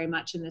funded very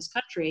much in this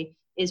country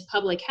is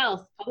public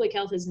health. Public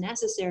health is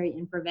necessary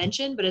in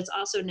prevention, but it's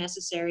also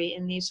necessary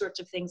in these sorts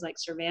of things like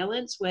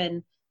surveillance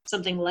when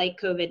something like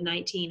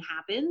COVID-19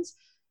 happens.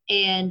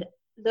 And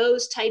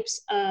those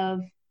types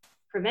of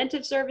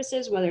preventive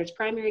services, whether it's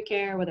primary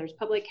care, whether it's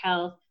public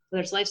health,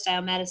 whether it's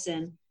lifestyle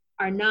medicine,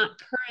 are not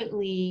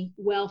currently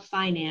well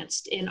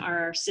financed in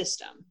our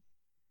system.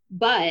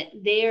 But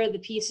they are the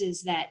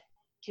pieces that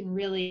can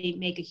really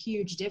make a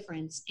huge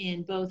difference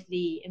in both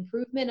the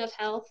improvement of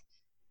health,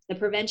 the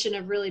prevention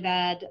of really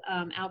bad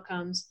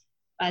outcomes,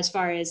 as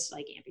far as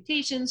like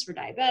amputations for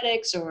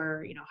diabetics,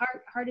 or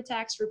heart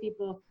attacks for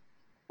people,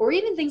 or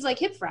even things like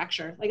hip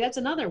fracture. Like that's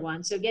another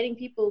one. So getting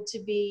people to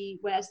be,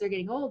 as they're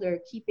getting older,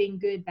 keeping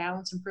good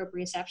balance and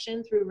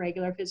proprioception through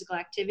regular physical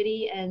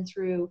activity and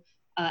through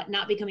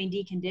not becoming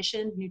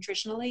deconditioned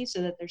nutritionally,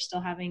 so that they're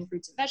still having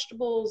fruits and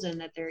vegetables and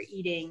that they're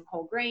eating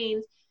whole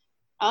grains.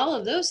 All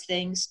of those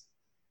things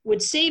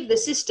would save the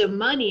system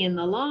money in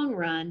the long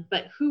run,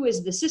 but who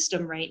is the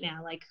system right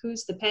now? Like,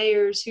 who's the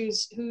payers?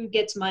 Who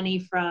gets money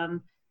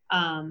from,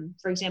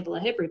 for example, a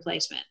hip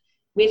replacement?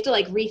 We have to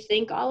like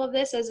rethink all of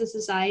this as a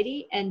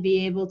society and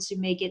be able to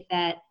make it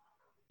that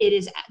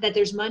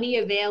there's money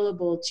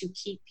available to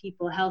keep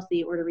people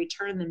healthy or to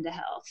return them to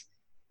health.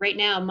 Right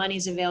now,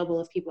 money's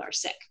available if people are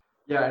sick.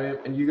 Yeah,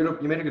 and you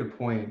made a good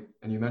point,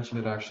 and you mentioned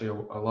it actually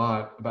a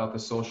lot about the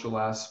social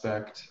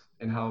aspect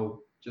and how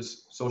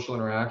just social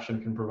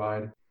interaction can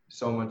provide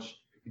so much,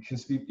 it can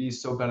be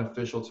so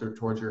beneficial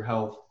towards your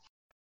health.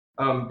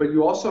 But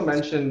you also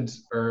mentioned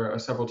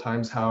several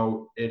times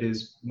how it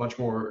is much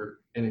more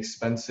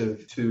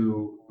inexpensive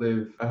to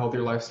live a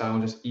healthier lifestyle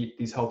and just eat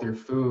these healthier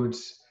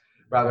foods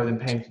rather than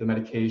paying for the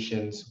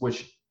medications,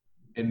 which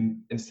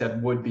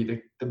instead would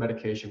be the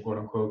medication, quote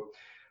unquote.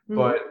 Mm-hmm.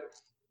 But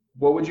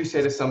what would you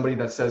say to somebody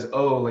that says,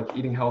 oh, like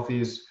eating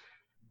healthy is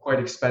quite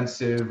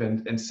expensive,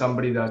 and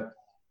somebody that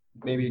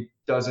maybe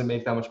doesn't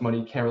make that much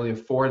money, can't really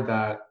afford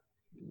that,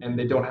 and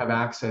they don't have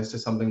access to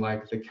something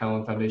like the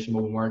Kellogg Foundation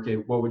Mobile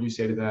Market? What would you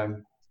say to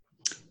them?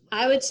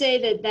 I would say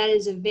that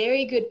is a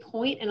very good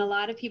point, and a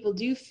lot of people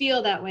do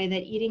feel that way,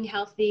 that eating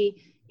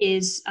healthy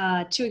is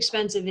too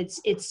expensive.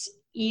 It's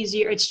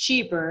easier, it's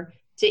cheaper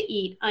to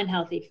eat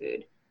unhealthy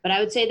food. But I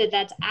would say that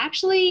that's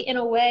actually, in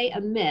a way,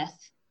 a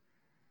myth.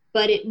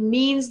 But it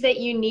means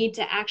that you need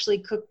to actually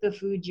cook the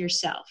food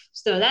yourself.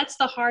 So that's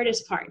the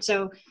hardest part.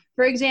 So,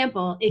 for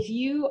example, if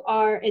you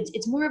are,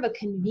 it's more of a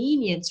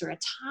convenience or a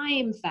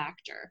time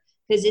factor,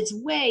 because it's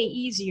way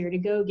easier to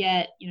go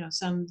get,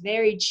 some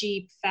very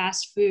cheap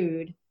fast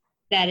food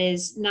that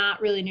is not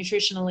really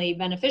nutritionally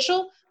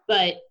beneficial,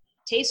 but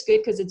tastes good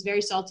because it's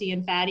very salty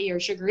and fatty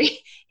or sugary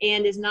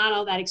and is not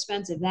all that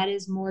expensive. That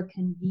is more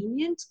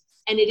convenient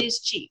and it is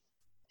cheap.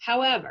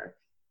 However,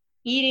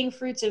 eating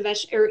fruits and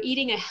vegetables, or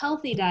eating a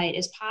healthy diet,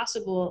 is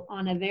possible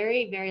on a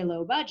very, very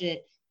low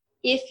budget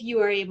if you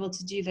are able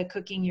to do the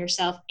cooking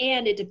yourself,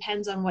 and it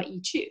depends on what you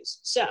choose.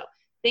 So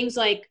things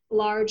like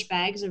large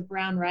bags of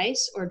brown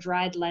rice or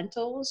dried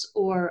lentils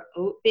or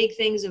big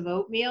things of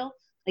oatmeal,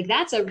 like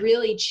that's a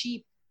really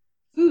cheap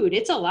food.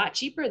 It's a lot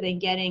cheaper than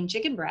getting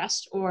chicken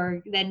breast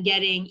or than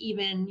getting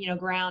even,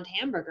 ground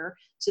hamburger.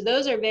 So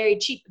those are very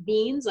cheap.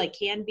 Beans, like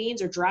canned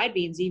beans or dried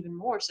beans, even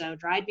more so.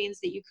 Dried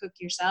beans that you cook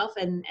yourself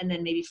and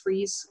then maybe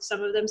freeze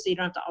some of them so you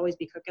don't have to always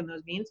be cooking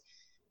those beans.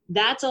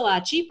 That's a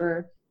lot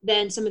cheaper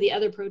than some of the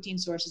other protein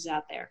sources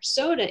out there.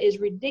 Soda is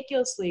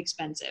ridiculously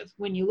expensive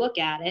when you look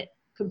at it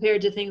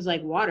compared to things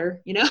like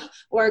water,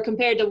 or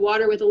compared to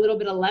water with a little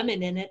bit of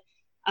lemon in it.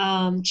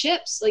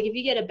 Chips, like if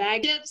you get a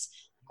bag of chips,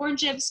 corn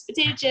chips,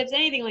 potato chips,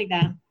 anything like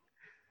that,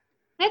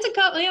 that's a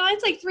couple,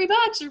 it's like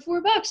 $3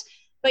 or $4.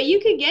 But you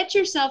could get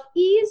yourself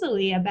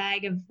easily a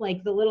bag of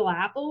like the little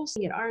apples,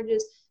 you get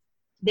oranges.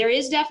 There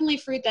is definitely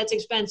fruit that's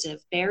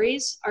expensive.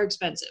 Berries are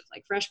expensive,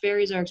 like fresh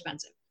berries are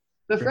expensive.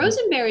 But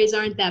frozen berries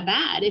aren't that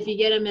bad if you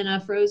get them in a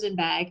frozen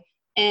bag,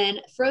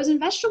 and frozen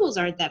vegetables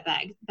aren't that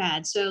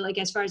bad. So like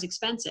as far as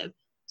expensive.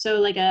 So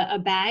like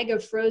a bag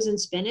of frozen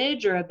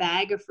spinach or a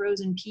bag of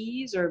frozen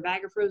peas or a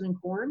bag of frozen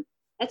corn,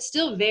 that's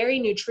still very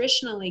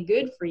nutritionally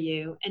good for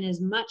you and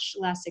is much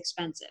less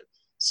expensive.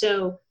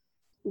 So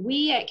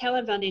we at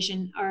Kellogg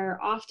Foundation are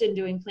often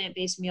doing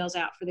plant-based meals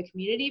out for the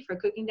community for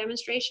cooking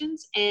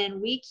demonstrations, and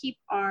we keep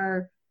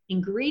our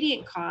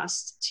ingredient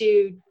costs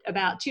to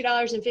about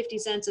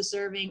 $2.50 a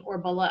serving or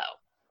below.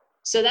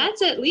 So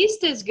that's at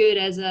least as good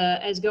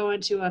as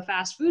going to a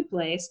fast food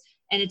place,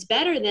 and it's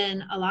better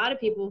than a lot of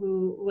people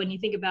who, when you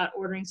think about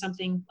ordering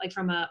something like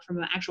from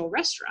an actual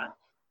restaurant.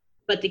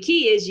 But the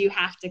key is you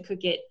have to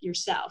cook it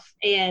yourself.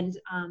 And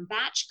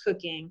batch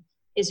cooking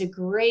is a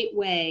great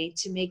way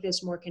to make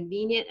this more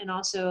convenient and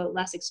also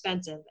less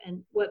expensive.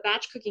 And what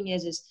batch cooking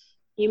is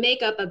you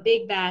make up a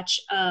big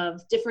batch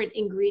of different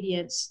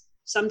ingredients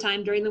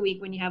sometime during the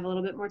week when you have a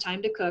little bit more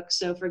time to cook.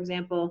 So for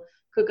example,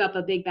 cook up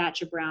a big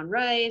batch of brown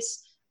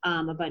rice,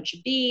 a bunch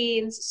of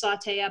beans,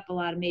 saute up a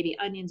lot of maybe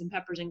onions and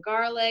peppers and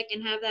garlic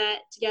and have that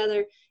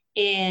together.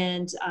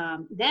 And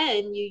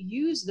then you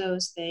use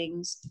those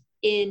things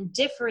in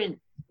different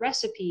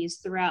recipes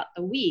throughout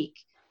the week,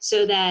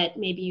 so that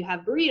maybe you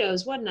have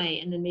burritos one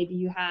night and then maybe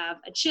you have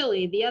a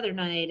chili the other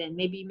night, and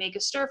maybe you make a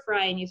stir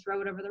fry and you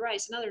throw it over the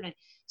rice another night.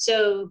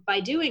 So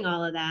by doing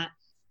all of that,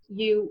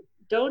 you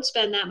don't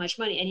spend that much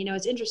money. And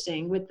it's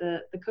interesting with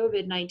the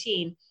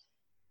COVID-19,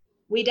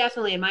 we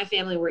definitely in my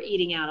family were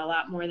eating out a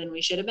lot more than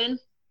we should have been.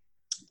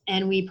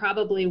 And we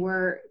probably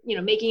were,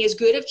 making as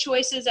good of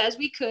choices as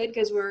we could,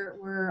 because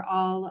we're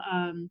all,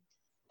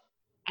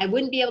 I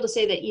wouldn't be able to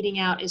say that eating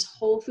out is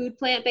whole food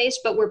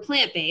plant-based, but we're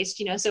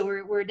plant-based, so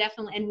we're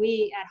definitely, and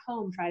we at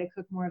home try to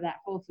cook more of that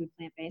whole food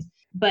plant-based.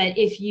 But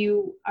if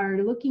you are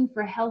looking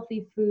for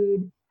healthy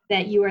food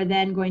that you are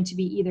then going to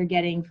be either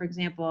getting, for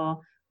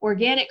example,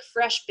 organic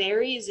fresh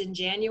berries in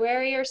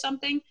January or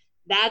something,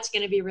 that's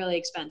going to be really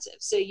expensive.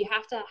 So you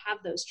have to have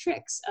those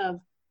tricks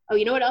of, oh,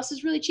 you know what else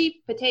is really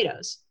cheap?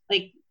 Potatoes.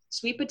 Like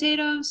sweet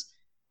potatoes,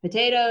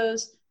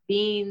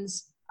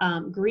 beans,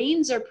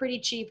 greens are pretty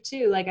cheap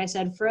too. Like I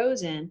said,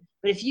 frozen.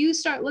 But if you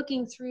start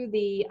looking through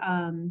the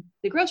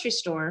grocery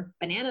store,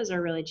 bananas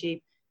are really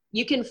cheap.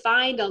 You can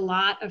find a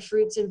lot of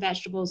fruits and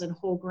vegetables and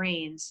whole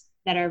grains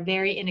that are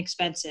very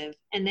inexpensive.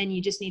 And then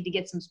you just need to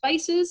get some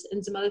spices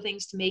and some other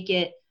things to make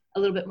it a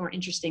little bit more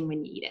interesting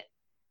when you eat it.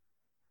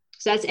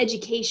 So that's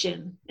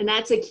education. And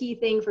that's a key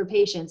thing for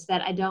patients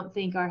that I don't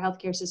think our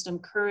healthcare system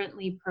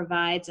currently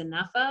provides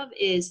enough of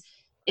is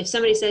if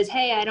somebody says,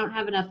 hey, I don't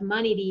have enough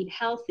money to eat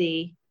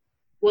healthy,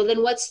 well,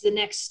 then what's the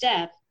next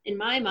step? In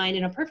my mind,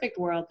 in a perfect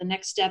world, the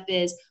next step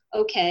is,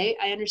 okay,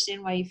 I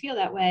understand why you feel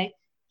that way.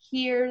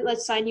 Here,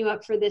 let's sign you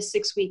up for this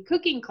 6-week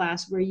cooking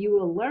class where you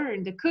will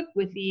learn to cook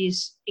with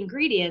these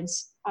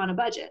ingredients on a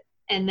budget.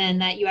 And then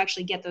that you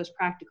actually get those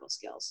practical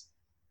skills.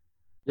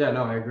 Yeah,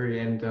 no, I agree.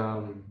 And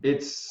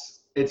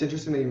it's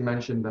interesting that you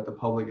mentioned that the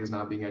public is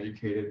not being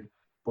educated.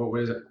 But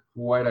what is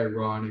quite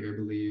ironic, I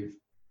believe,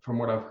 from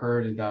what I've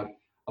heard, is that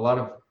a lot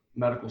of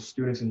medical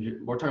students,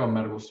 and we're talking about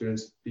medical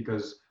students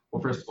because,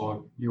 well, first of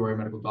all, you are a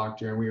medical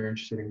doctor and we are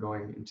interested in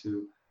going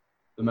into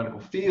the medical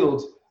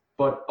field,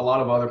 but a lot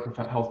of other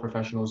health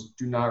professionals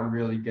do not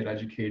really get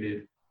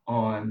educated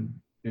on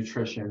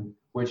nutrition,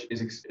 which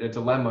is a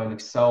dilemma in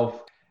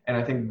itself. And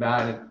I think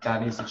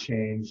that needs to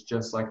change,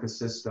 just like the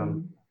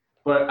system.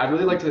 But I'd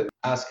really like to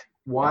ask,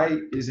 why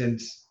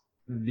isn't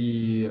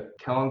the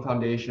Kellen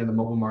Foundation and the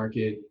mobile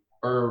market,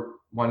 or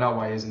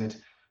why isn't it?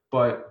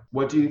 But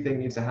what do you think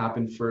needs to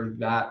happen for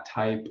that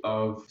type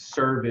of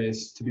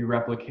service to be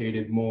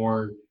replicated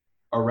more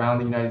around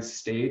the United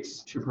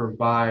States to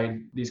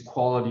provide these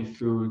quality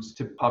foods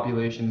to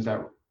populations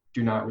that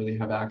do not really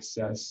have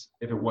access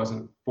if it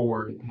wasn't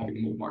for having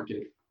a mobile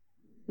market?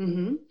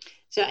 Mm-hmm.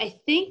 So I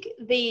think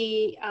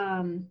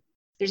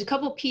there's a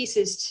couple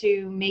pieces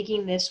to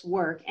making this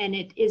work, and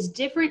it is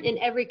different in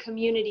every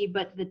community,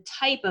 but the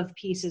type of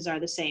pieces are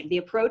the same. The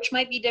approach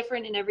might be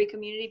different in every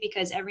community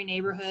because every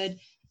neighborhood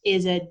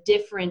is a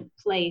different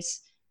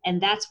place. And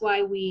that's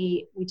why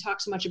we talk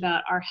so much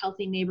about our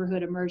healthy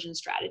neighborhood immersion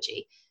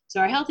strategy.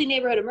 So our healthy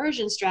neighborhood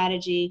immersion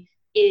strategy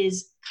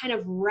is kind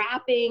of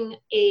wrapping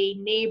a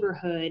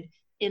neighborhood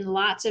in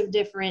lots of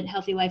different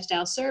healthy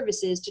lifestyle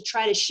services to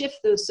try to shift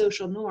those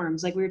social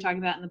norms, like we were talking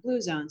about in the blue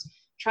zones,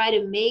 try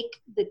to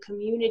make the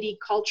community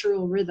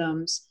cultural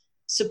rhythms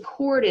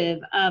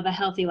supportive of a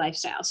healthy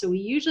lifestyle. So we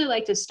usually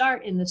like to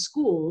start in the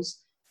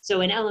schools,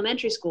 so in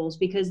elementary schools,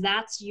 because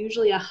that's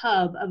usually a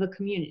hub of a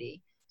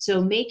community. So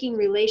making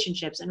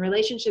relationships, and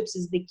relationships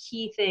is the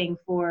key thing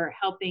for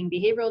helping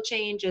behavioral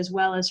change as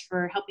well as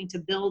for helping to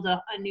build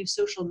a new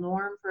social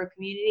norm for a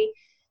community.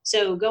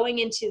 So going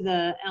into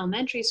the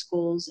elementary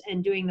schools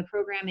and doing the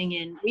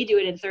programming we do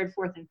it in 3rd,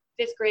 4th, and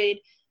 5th grade.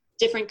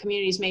 Different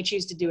communities may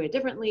choose to do it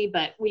differently,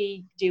 but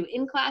we do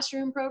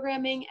in-classroom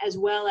programming as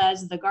well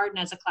as the garden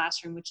as a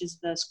classroom, which is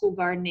the school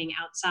gardening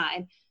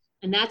outside.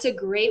 And that's a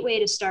great way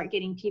to start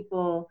getting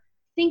people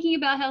thinking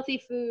about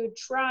healthy food,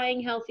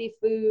 trying healthy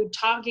food,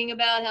 talking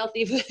about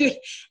healthy food,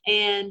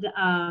 and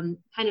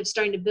kind of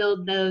starting to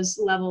build those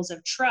levels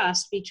of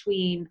trust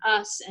between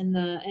us and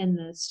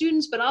the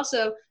students, but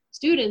also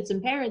students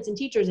and parents and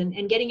teachers,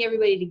 and getting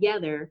everybody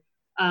together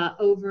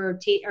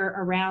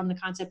around the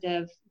concept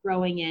of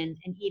growing and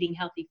eating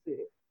healthy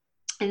food.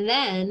 And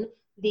then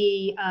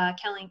the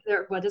Kellen,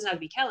 well, it doesn't have to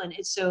be Kellen,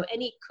 so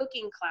any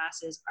cooking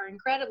classes are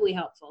incredibly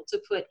helpful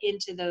to put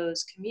into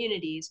those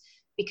communities,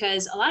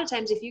 because a lot of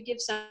times if you give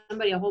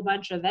somebody a whole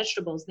bunch of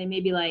vegetables, they may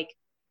be like,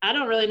 I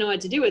don't really know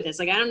what to do with this.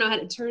 Like, I don't know how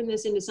to turn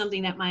this into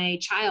something that my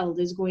child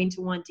is going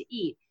to want to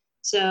eat.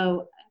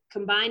 So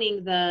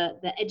combining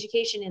the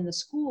education in the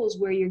schools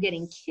where you're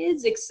getting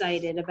kids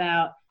excited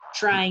about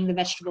trying the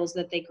vegetables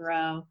that they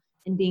grow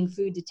and being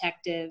food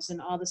detectives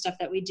and all the stuff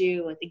that we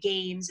do with the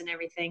games and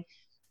everything,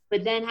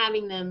 but then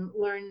having them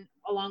learn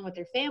along with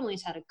their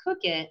families how to cook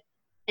it,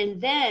 and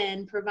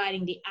then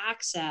providing the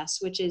access,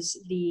 which is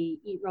the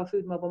Eat Real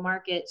Food Mobile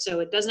Market. So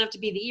it doesn't have to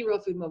be the Eat Real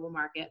Food Mobile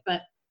Market,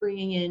 but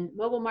bringing in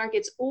mobile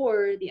markets,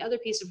 or the other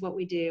piece of what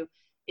we do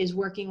is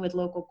working with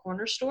local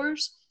corner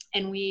stores,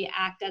 and we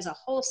act as a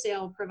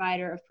wholesale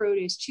provider of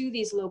produce to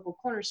these local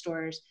corner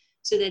stores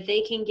so that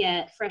they can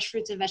get fresh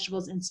fruits and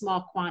vegetables in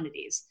small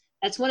quantities.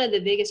 That's one of the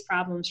biggest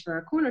problems for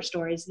a corner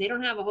store is they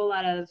don't have a whole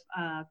lot of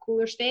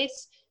cooler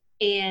space,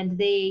 and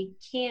they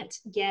can't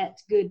get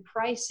good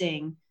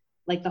pricing,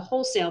 like the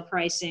wholesale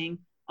pricing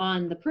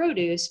on the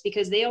produce,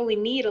 because they only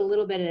need a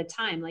little bit at a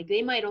time. Like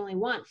they might only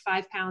want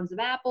 5 pounds of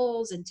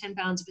apples and 10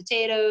 pounds of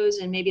potatoes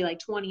and maybe like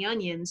 20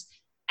 onions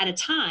at a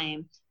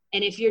time.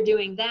 And if you're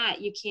doing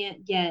that, you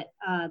can't get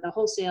the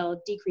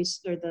wholesale decrease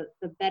or the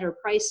better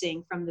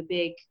pricing from the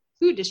big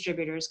food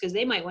distributors, because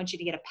they might want you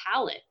to get a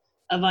pallet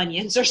of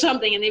onions or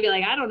something, and they'd be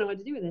like, I don't know what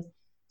to do with this.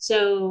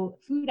 So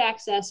food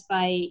access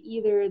by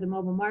either the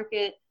mobile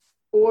market,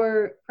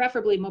 or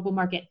preferably mobile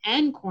market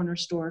and corner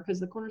store, because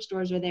the corner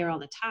stores are there all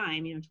the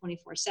time,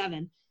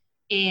 24/7.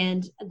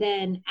 And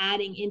then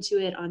adding into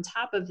it on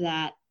top of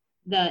that,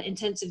 the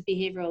intensive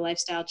behavioral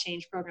lifestyle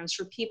change programs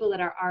for people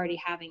that are already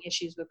having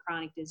issues with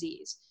chronic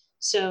disease.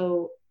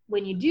 So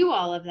when you do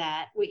all of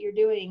that, what you're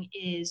doing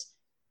is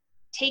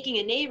taking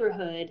a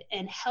neighborhood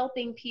and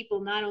helping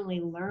people not only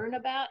learn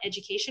about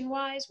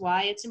education-wise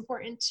why it's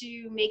important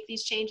to make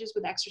these changes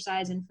with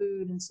exercise and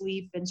food and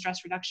sleep and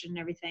stress reduction and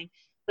everything,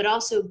 but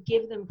also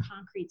give them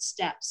concrete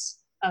steps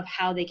of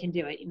how they can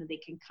do it.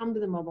 They can come to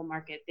the mobile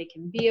market, they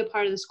can be a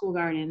part of the school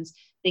gardens,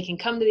 they can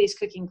come to these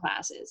cooking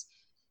classes.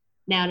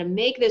 Now, to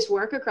make this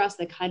work across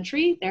the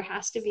country, there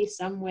has to be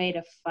some way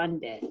to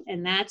fund it.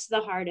 And that's the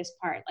hardest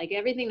part. Like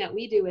everything that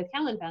we do with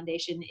Kellen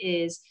Foundation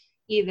is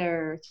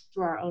either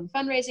through our own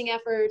fundraising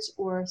efforts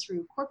or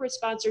through corporate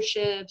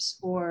sponsorships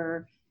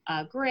or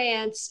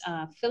grants,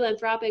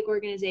 philanthropic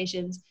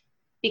organizations,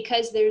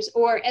 because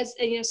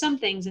some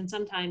things, and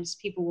sometimes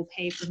people will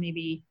pay for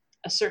maybe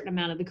a certain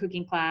amount of the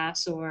cooking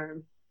class,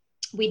 or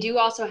we do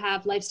also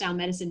have lifestyle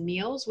medicine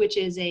meals, which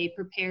is a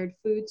prepared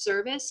food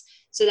service.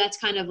 So that's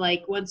kind of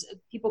like once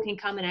people can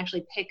come and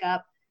actually pick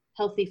up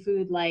healthy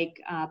food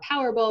like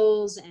power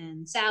bowls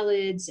and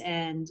salads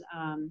and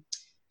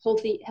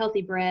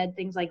healthy bread,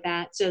 things like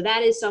that. So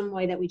that is some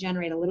way that we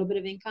generate a little bit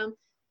of income,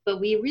 but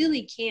we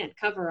really can't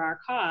cover our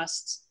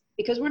costs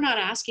because we're not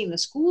asking the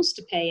schools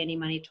to pay any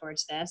money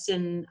towards this.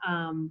 And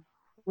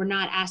we're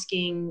not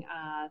asking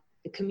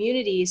the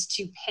communities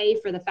to pay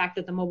for the fact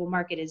that the mobile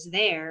market is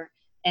there.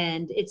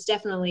 And it's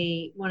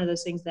definitely one of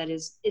those things that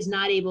is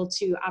not able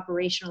to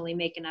operationally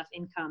make enough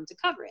income to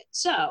cover it.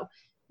 So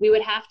we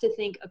would have to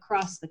think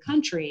across the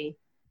country,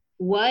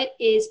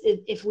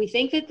 if we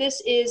think that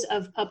this is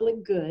of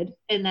public good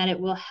and that it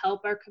will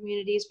help our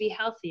communities be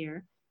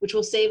healthier, which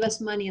will save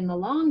us money in the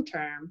long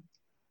term,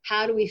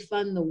 how do we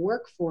fund the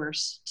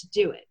workforce to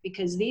do it?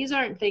 Because these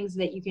aren't things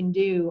that you can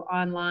do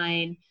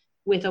online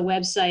with a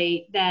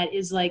website that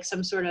is like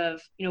some sort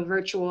of,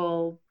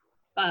 virtual,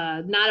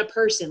 not a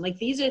person. Like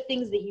these are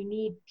things that you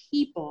need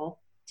people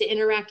to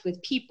interact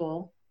with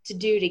people to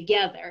do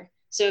together.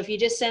 So if you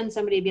just send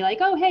somebody to be like,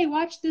 oh, hey,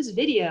 watch this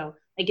video,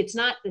 like it's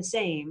not the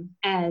same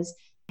as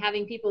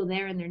having people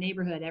there in their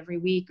neighborhood every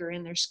week or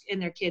in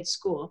their kids'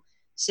 school.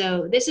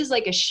 So this is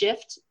like a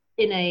shift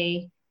in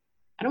I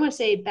don't want to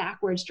say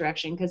backwards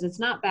direction because it's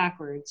not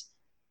backwards,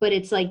 but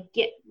it's like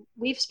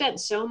we've spent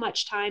so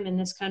much time in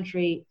this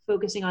country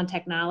focusing on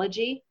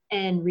technology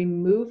and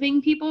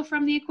removing people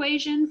from the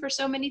equation for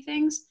so many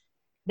things.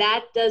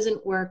 That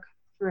doesn't work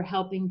for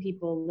helping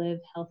people live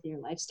healthier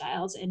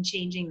lifestyles and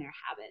changing their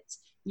habits.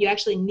 You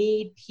actually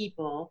need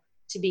people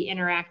to be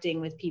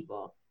interacting with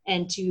people.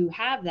 And to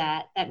have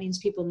that means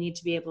people need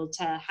to be able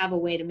to have a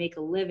way to make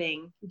a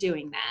living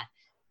doing that.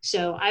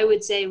 So I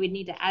would say we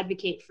need to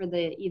advocate for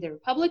the either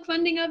public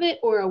funding of it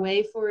or a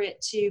way for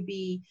it to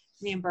be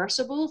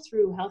reimbursable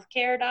through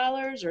healthcare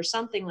dollars or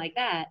something like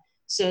that,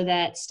 so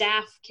that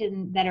staff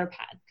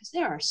because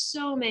there are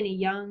so many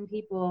young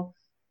people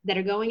that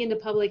are going into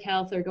public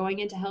health or going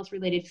into health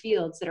related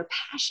fields that are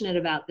passionate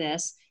about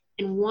this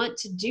and want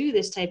to do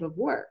this type of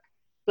work.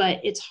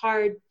 But it's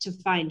hard to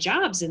find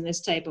jobs in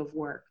this type of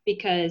work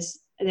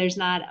because there's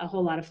not a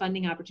whole lot of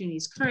funding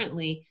opportunities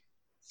currently.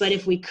 But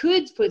if we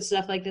could put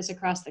stuff like this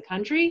across the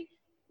country,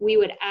 we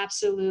would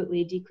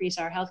absolutely decrease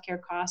our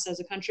healthcare costs as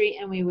a country,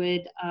 and we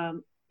would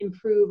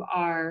improve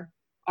our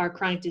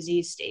chronic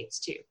disease states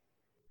too.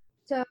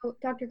 So,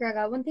 Dr.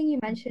 Grega, one thing you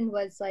mentioned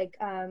was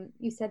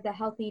you said the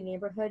healthy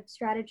neighborhood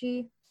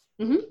strategy.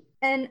 Mm-hmm.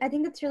 And I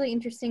think that's really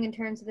interesting in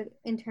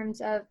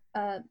terms of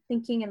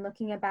thinking and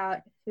looking about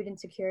food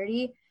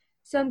insecurity.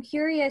 So I'm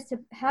curious,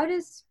 how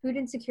does food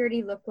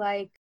insecurity look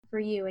like for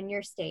you in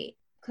your state?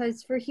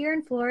 Because for here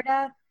in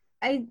Florida,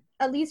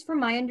 at least from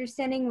my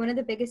understanding, one of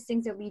the biggest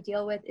things that we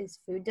deal with is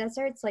food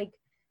deserts. Like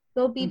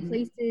there'll be mm-hmm.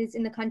 places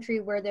in the country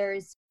where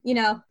there's,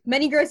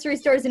 many grocery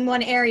stores in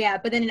one area,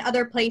 but then in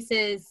other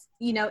places,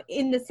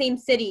 in the same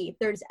city,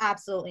 there's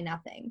absolutely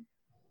nothing.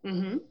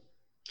 Mm-hmm.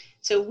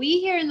 So we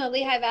here in the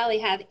Lehigh Valley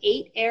have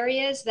 8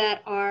 areas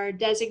that are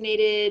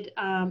designated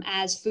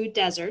as food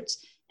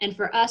deserts. And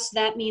for us,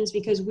 that means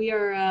because we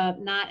are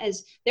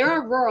there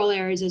are rural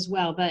areas as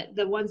well, but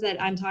the ones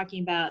that I'm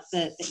talking about,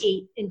 the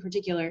 8 in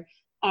particular,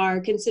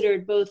 are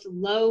considered both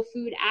low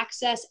food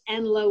access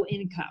and low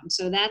income.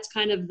 So that's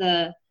kind of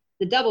the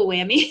double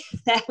whammy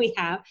that we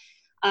have.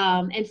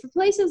 And for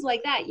places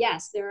like that,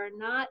 yes, there are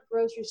not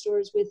grocery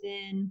stores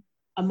within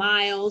a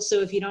mile. So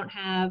if you don't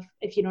have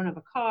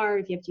a car,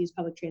 if you have to use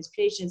public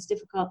transportation, it's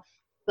difficult.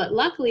 But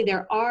luckily,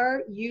 there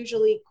are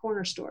usually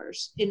corner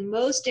stores in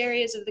most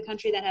areas of the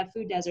country that have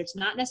food deserts,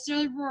 not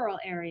necessarily rural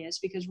areas,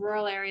 because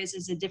rural areas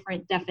is a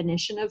different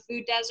definition of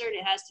food desert.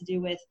 It has to do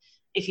with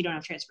if you don't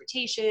have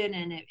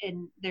transportation,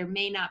 and there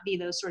may not be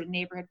those sort of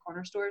neighborhood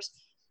corner stores.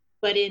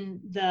 But in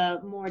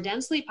the more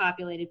densely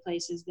populated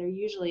places, there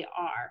usually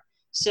are.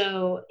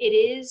 So it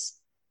is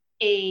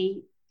a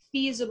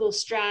feasible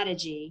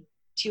strategy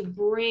to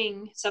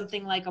bring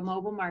something like a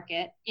mobile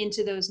market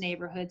into those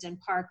neighborhoods and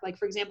park. Like,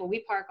 for example,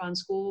 we park on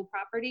school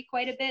property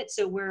quite a bit,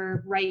 so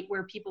we're right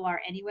where people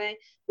are anyway.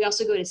 We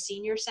also go to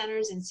senior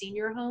centers and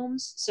senior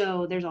homes,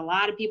 so there's a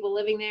lot of people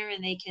living there,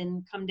 and they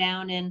can come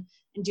down and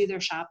do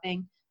their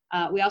shopping.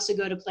 We also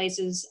go to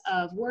places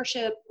of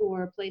worship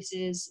or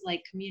places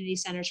like community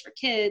centers for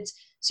kids.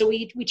 So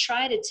we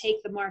try to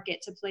take the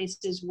market to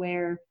places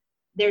where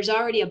there's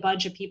already a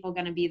bunch of people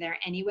going to be there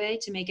anyway,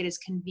 to make it as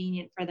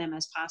convenient for them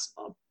as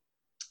possible.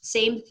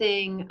 Same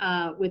thing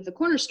with the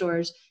corner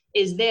stores,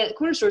 is that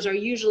corner stores are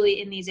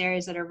usually in these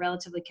areas that are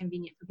relatively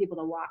convenient for people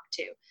to walk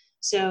to.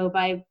 So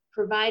by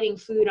providing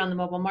food on the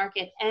mobile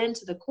market and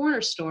to the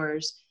corner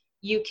stores,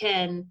 you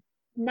can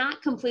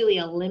not completely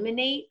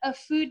eliminate a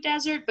food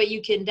desert, but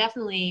you can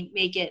definitely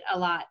make it a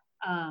lot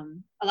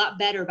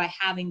better by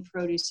having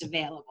produce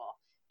available.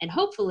 And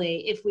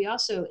hopefully, if we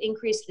also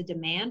increase the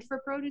demand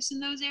for produce in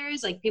those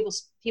areas, like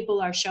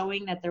people are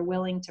showing that they're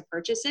willing to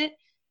purchase it,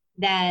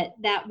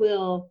 that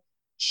will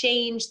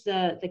change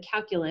the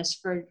calculus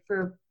for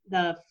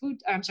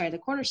the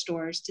corner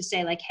stores to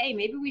say like, hey,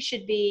 maybe we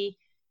should be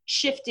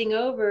shifting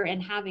over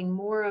and having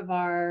more of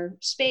our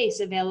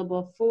space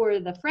available for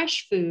the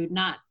fresh food,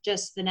 not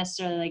just the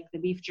necessarily like the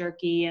beef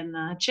jerky and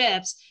the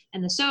chips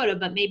and the soda,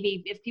 but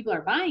maybe if people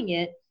are buying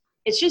it,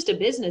 it's just a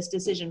business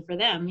decision for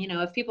them.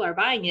 If people are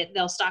buying it,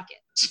 they'll stock it.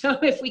 So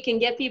if we can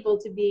get people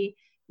to be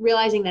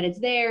realizing that it's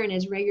there and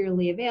is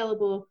regularly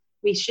available,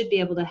 we should be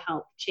able to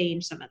help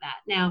change some of that.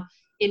 Now,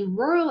 in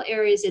rural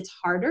areas, it's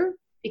harder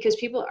because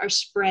people are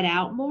spread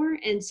out more.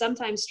 And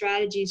sometimes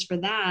strategies for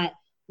that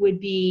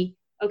would be,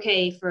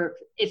 okay,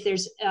 if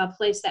there's a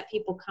place that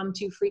people come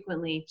to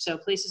frequently, so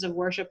places of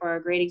worship are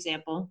a great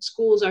example.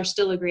 Schools are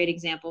still a great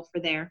example for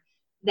there,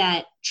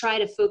 that try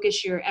to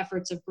focus your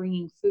efforts of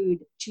bringing food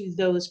to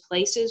those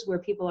places where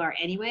people are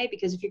anyway.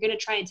 Because if you're going to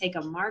try and take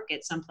a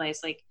market someplace,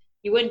 like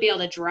you wouldn't be able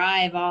to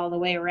drive all the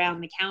way around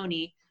the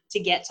county to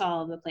get to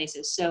all of the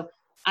places. So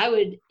I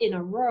would, in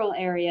a rural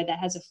area that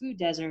has a food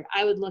desert,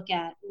 I would look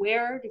at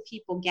where do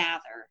people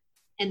gather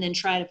and then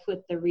try to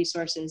put the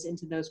resources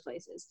into those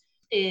places.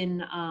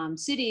 In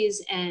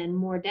cities and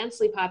more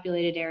densely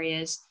populated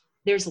areas,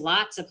 there's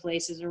lots of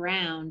places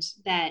around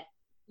that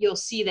you'll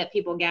see that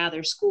people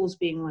gather, schools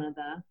being one of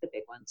the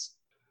big ones.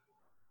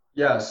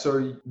 Yeah,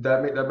 so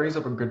that brings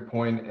up a good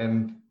point,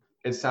 and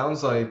it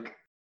sounds like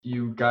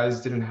you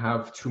guys didn't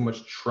have too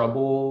much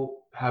trouble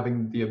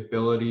having the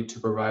ability to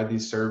provide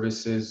these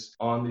services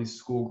on these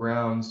school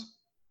grounds,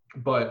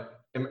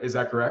 but is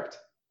that correct?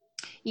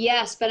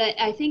 Yes, but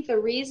I think the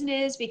reason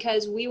is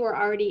because we were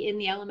already in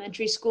the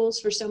elementary schools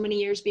for so many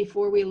years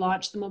before we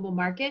launched the mobile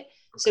market.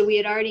 So we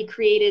had already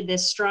created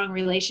this strong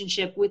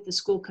relationship with the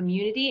school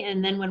community.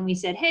 And then when we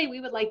said, hey, we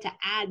would like to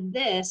add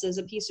this as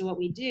a piece of what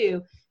we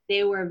do,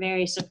 they were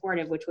very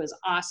supportive, which was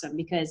awesome,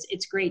 because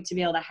it's great to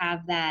be able to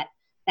have that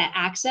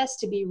access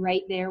to be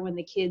right there when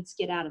the kids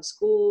get out of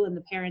school and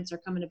the parents are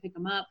coming to pick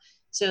them up,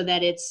 so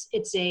that it's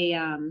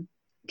a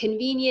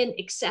convenient,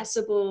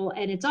 accessible,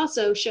 and it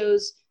also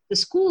shows the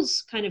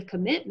school's kind of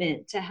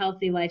commitment to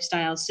healthy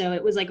lifestyles. So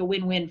it was like a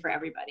win-win for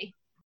everybody.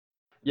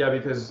 Yeah,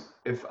 because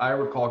if I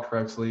recall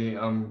correctly,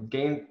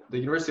 the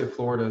University of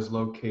Florida is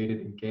located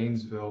in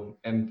Gainesville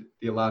and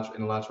in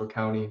Alachua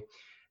County.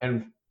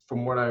 And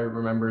from what I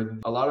remember,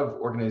 a lot of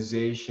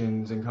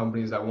organizations and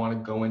companies that want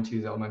to go into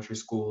these elementary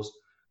schools,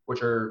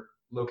 which are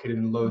located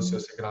in low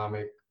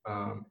socioeconomic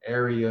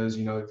areas,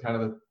 kind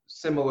of a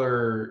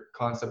similar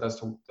concept as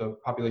to the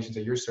populations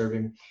that you're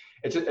serving,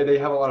 they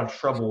have a lot of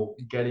trouble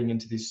getting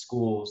into these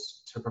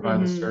schools to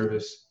provide the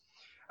service.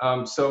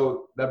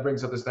 So that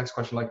brings up this next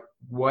question, like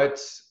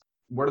what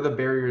are the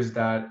barriers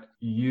that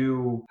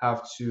you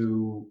have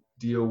to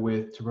deal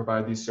with to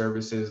provide these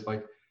services,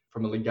 like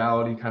from a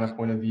legality kind of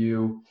point of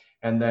view?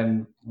 And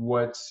then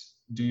what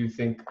do you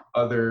think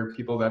other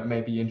people that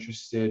may be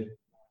interested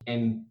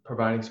in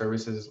providing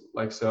services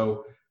like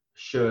so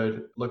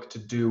should look to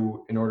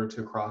do in order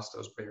to cross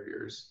those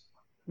barriers?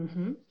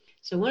 Mm-hmm.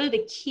 So one of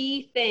the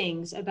key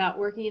things about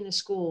working in the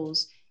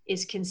schools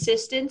is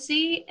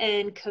consistency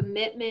and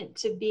commitment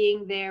to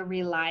being there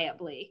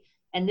reliably.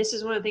 And this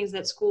is one of the things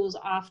that schools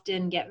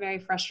often get very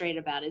frustrated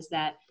about, is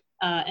that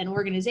an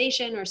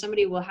organization or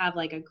somebody will have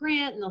like a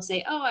grant and they'll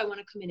say, oh, I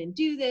want to come in and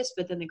do this,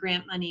 but then the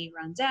grant money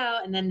runs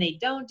out and then they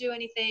don't do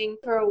anything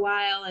for a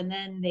while, and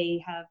then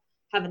they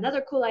have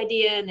another cool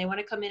idea and they want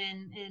to come in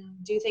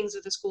and do things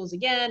with the schools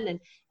again. And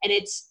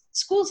it's,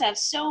 schools have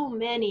so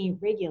many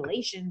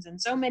regulations and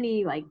so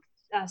many like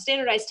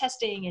standardized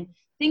testing and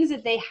things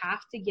that they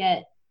have to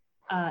get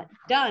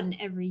done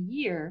every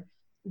year,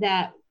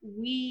 that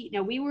we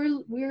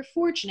were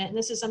fortunate, and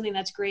this is something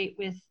that's great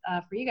with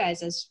for you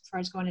guys as far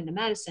as going into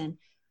medicine.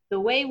 The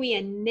way we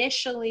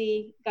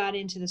initially got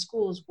into the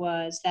schools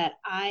was that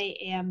I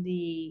am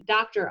the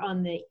doctor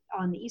on the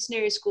Eastern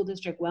Area School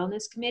District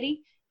Wellness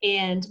Committee,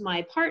 and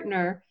my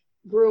partner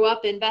grew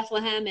up in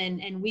Bethlehem,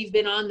 and we've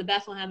been on the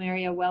Bethlehem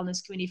Area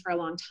Wellness Committee for a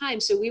long time.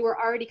 So we were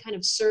already kind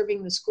of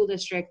serving the school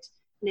district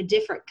in a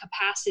different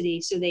capacity,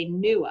 so they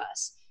knew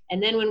us.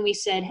 And then when we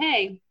said,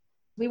 hey,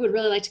 we would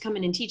really like to come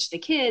in and teach the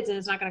kids, and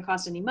it's not going to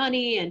cost any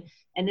money,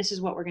 and this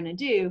is what we're going to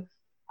do,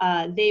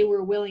 they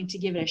were willing to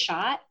give it a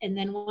shot. And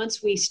then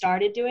once we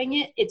started doing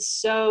it, it's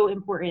so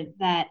important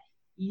that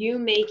you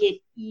make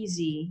it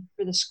easy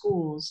for the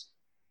schools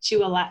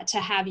to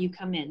have you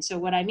come in. So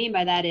what I mean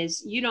by that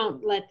is you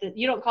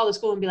don't call the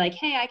school and be like,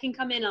 hey, I can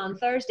come in on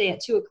Thursday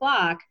at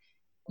 2:00.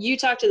 You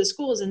talk to the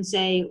schools and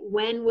say,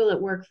 when will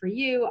it work for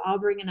you? I'll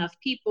bring enough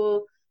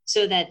people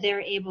so that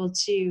they're able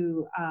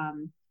to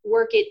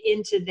work it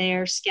into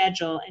their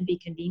schedule and be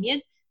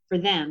convenient for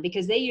them,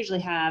 because they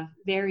usually have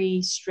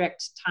very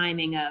strict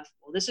timing of,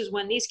 well, this is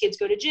when these kids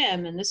go to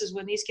gym, and this is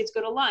when these kids go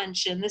to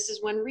lunch, and this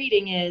is when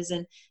reading is,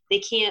 and they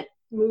can't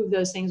move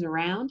those things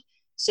around.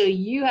 So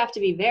you have to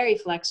be very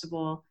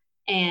flexible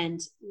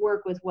and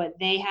work with what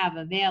they have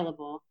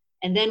available.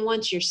 And then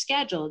once you're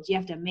scheduled, you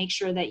have to make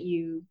sure that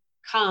you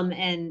come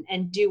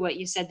and do what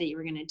you said that you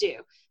were going to do.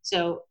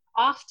 So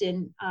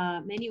often,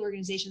 many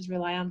organizations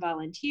rely on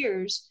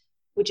volunteers,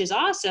 which is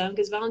awesome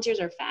because volunteers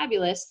are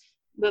fabulous.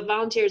 But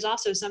volunteers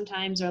also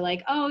sometimes are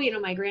like, oh,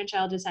 my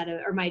grandchild just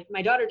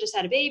my daughter just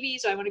had a baby,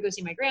 so I want to go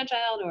see my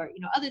grandchild, or,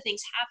 other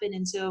things happen.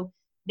 And so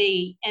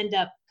they end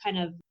up kind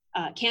of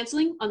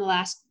canceling on the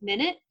last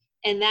minute.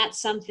 And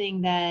that's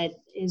something that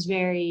is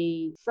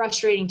very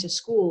frustrating to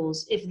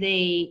schools if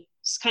they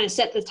kind of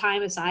set the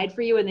time aside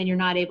for you and then you're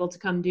not able to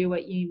come do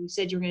what you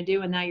said you were going to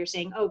do. And now you're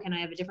saying, oh, can I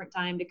have a different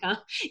time to come,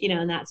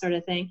 and that sort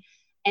of thing.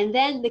 And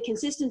then the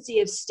consistency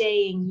of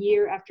staying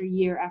year after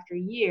year after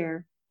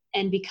year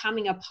and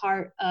becoming a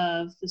part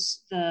of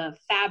the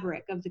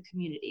fabric of the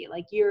community.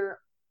 Like you're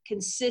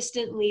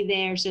consistently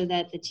there so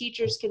that the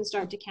teachers can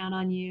start to count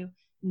on you.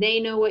 They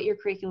know what your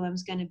curriculum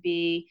is going to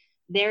be.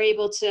 They're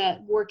able to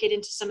work it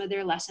into some of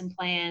their lesson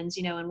plans,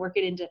 and work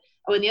it into,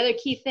 and the other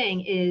key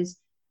thing is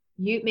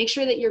you make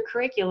sure that your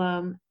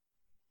curriculum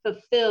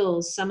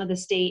fulfills some of the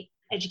state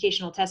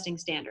educational testing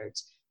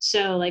standards.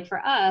 So like for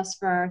us,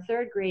 for our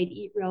 3rd grade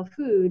Eat Real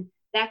Food,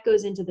 that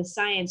goes into the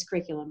science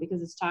curriculum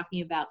because it's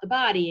talking about the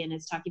body and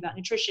it's talking about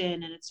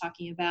nutrition and it's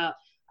talking about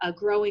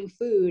growing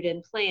food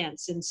and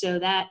plants. And so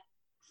that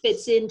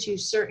fits into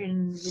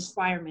certain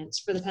requirements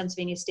for the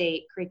Pennsylvania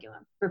State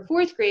curriculum. For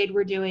 4th grade,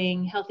 we're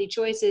doing healthy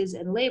choices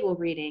and label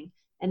reading.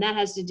 And that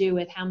has to do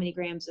with how many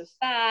grams of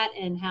fat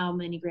and how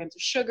many grams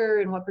of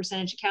sugar and what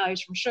percentage of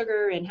calories from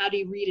sugar and how do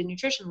you read a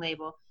nutrition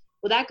label.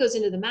 Well, that goes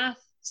into the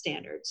math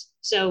standards.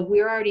 So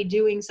we're already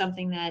doing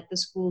something that the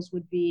schools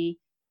would be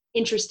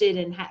interested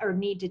in or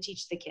need to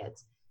teach the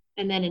kids.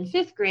 And then in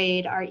 5th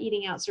grade, our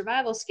eating out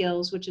survival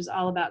skills, which is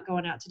all about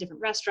going out to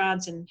different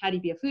restaurants and how do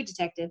you be a food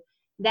detective,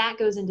 that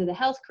goes into the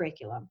health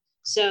curriculum.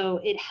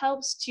 So it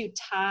helps to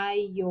tie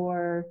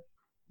your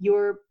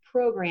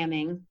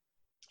programming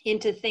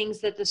into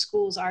things that the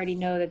schools already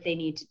know that they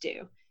need to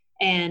do.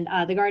 And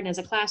the garden as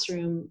a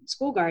classroom,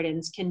 school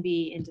gardens can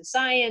be into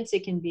science.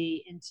 It can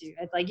be into,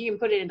 like, you can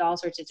put it into all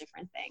sorts of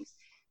different things.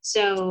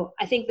 So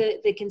I think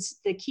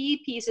the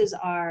key pieces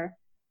are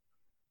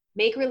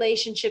make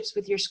relationships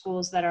with your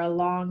schools that are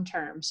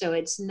long-term. So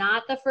it's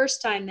not the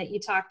first time that you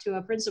talk to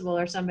a principal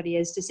or somebody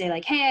is to say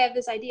like, hey, I have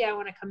this idea, I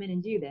want to come in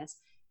and do this.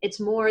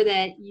 It's more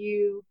that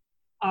you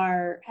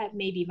have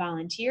maybe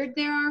volunteered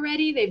there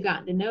already, they've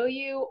gotten to know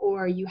you,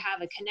 or you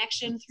have a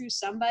connection through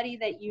somebody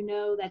that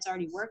that's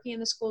already working in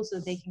the school so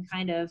that they can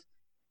kind of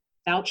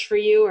vouch for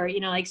you or,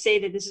 like say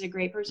that this is a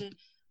great person.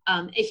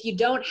 If you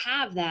don't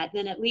have that,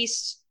 then at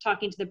least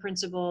talking to the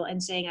principal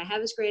and saying, I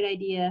have this great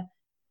idea.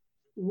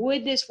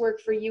 Would this work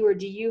for you? Or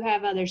do you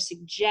have other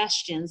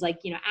suggestions? Like,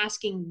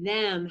 asking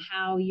them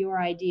how your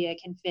idea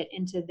can fit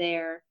into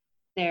their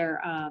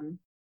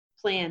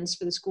plans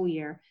for the school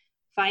year.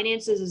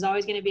 Finances is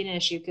always going to be an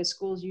issue because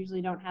schools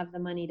usually don't have the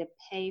money to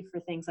pay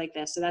for things like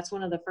this. So that's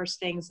one of the first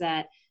things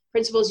that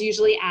principals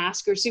usually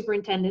ask, or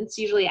superintendents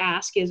usually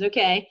ask, is,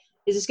 okay,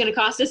 is this going to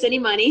cost us any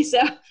money? So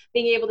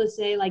being able to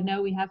say like,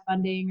 no, we have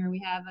funding or we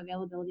have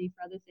availability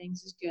for other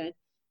things is good.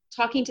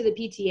 Talking to the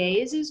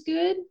PTAs is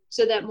good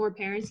so that more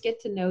parents get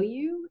to know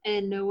you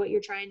and know what you're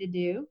trying to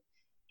do.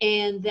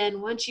 And then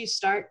once you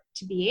start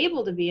to be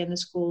able to be in the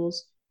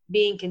schools,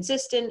 being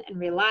consistent and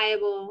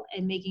reliable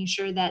and making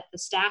sure that the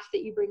staff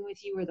that you bring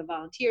with you or the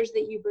volunteers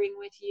that you bring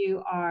with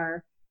you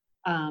are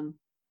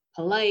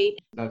polite.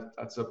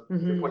 That's a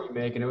good point you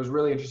make. And it was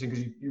really interesting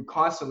because you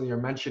constantly are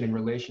mentioning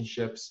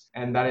relationships.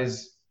 And that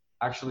is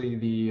actually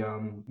the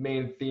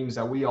main themes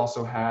that we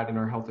also had in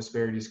our health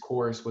disparities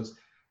course, was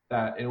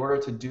that in order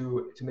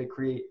to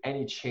create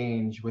any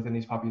change within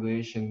these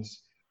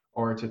populations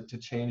or to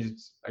change,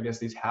 I guess,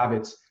 these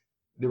habits,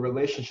 the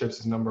relationships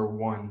is number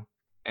one.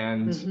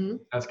 And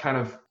that's kind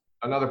of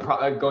another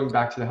going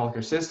back to the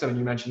healthcare system. And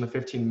you mentioned the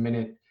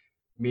 15-minute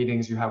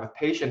meetings you have with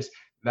patients.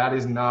 That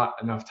is not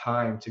enough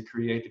time to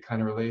create the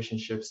kind of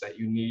relationships that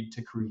you need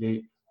to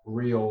create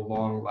real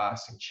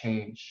long-lasting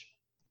change.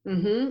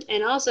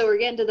 And also we're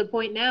getting to the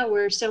point now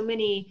where so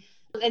many,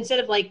 instead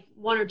of like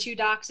 1 or 2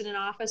 docs in an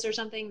office or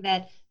something,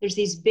 that there's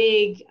these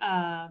big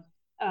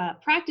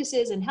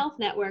practices and health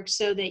networks,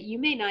 so that you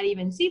may not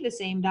even see the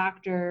same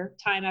doctor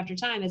time after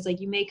time. It's like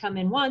you may come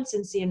in once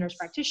and see a nurse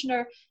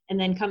practitioner and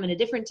then come in a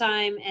different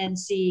time and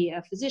see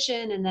a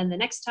physician. And then the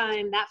next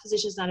time that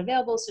physician is not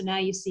available. So now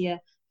you see a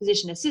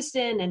physician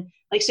assistant. And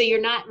like, so you're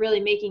not really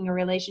making a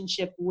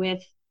relationship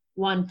with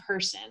one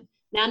person.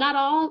 Now, not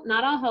all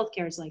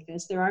healthcare is like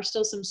this. There are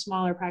still some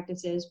smaller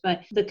practices,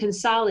 but the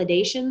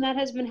consolidation that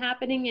has been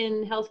happening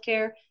in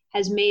healthcare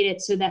has made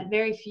it so that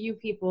very few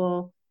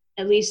people,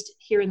 at least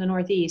here in the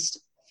Northeast,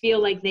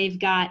 feel like they've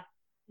got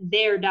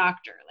their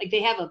doctor. Like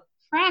they have a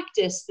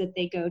practice that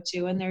they go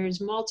to, and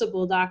there's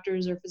multiple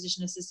doctors or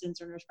physician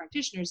assistants or nurse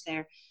practitioners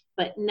there,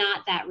 but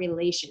not that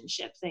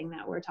relationship thing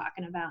that we're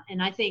talking about.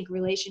 And I think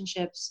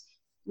relationships,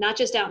 not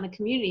just out in the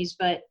communities,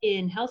 but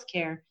in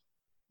healthcare,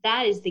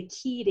 that is the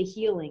key to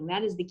healing.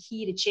 That is the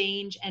key to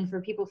change, and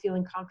for people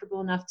feeling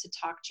comfortable enough to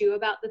talk to you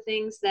about the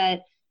things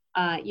that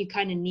you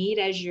kind of need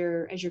as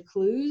your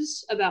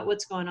clues about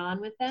what's going on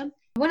with them.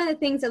 One of the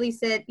things, at least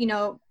that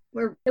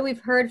that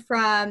we've heard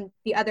from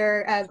the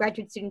other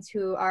graduate students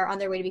who are on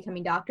their way to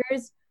becoming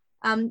doctors,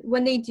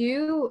 when they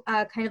do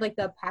kind of like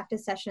the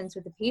practice sessions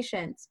with the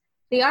patients,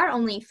 they are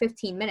only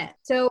 15 minutes.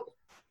 So,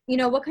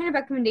 what kind of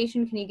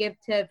recommendation can you give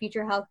to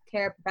future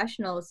healthcare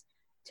professionals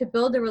to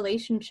build a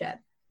relationship?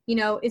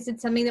 Is it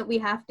something that we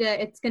have to,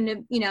 it's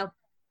going to,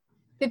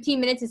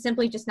 15 minutes is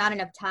simply just not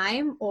enough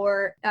time,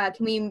 or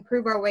can we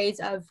improve our ways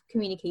of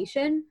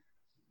communication?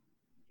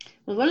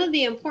 Well, one of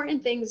the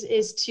important things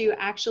is to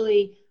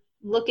actually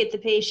look at the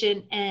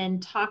patient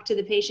and talk to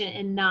the patient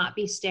and not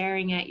be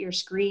staring at your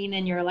screen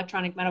and your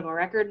electronic medical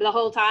record the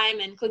whole time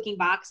and clicking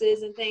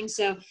boxes and things.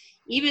 So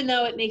even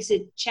though it makes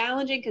it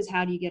challenging, because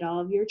how do you get all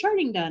of your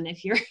charting done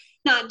if you're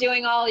not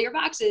doing all your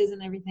boxes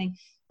and everything,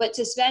 but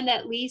to spend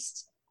at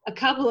least a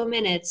couple of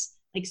minutes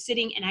like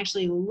sitting and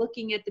actually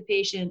looking at the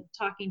patient,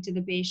 talking to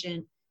the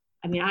patient.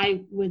 I mean,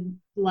 I would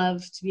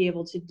love to be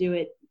able to do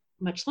it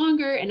much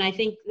longer. And I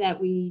think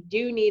that we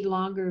do need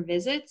longer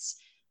visits,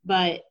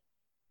 but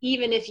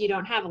even if you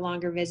don't have a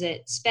longer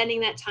visit,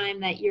 spending that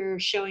time that you're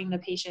showing the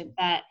patient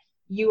that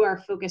you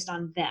are focused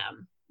on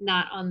them,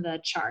 not on the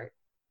chart,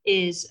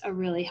 is a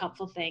really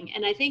helpful thing.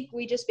 And I think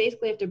we just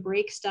basically have to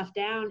break stuff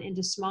down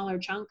into smaller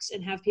chunks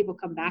and have people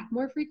come back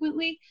more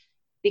frequently,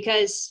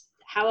 because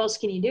how else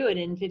can you do it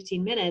in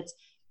 15 minutes?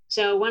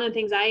 So one of the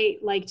things I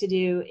like to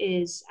do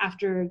is,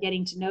 after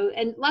getting to know,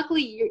 and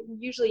luckily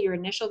usually your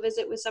initial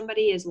visit with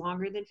somebody is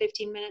longer than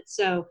 15 minutes.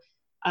 So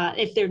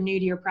if they're new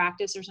to your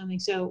practice or something.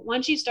 So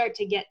once you start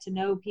to get to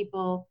know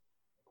people,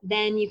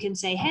 then you can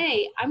say,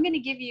 hey, I'm going to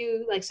give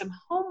you like some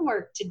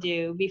homework to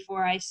do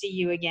before I see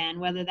you again,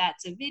 whether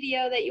that's a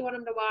video that you want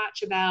them to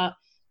watch about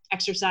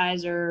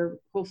exercise or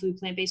whole food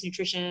plant-based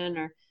nutrition,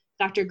 or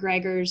Dr.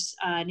 Greger's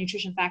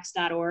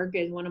nutritionfacts.org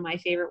is one of my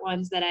favorite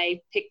ones that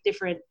I pick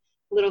different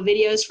little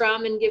videos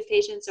from and give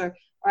patients, or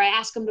I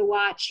ask them to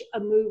watch a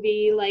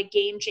movie like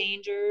Game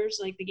Changers,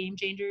 like The Game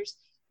Changers,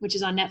 which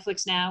is on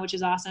Netflix now, which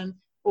is awesome,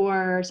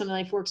 or something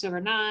like Forks Over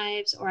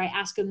Knives, or I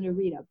ask them to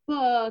read a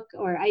book,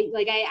 or I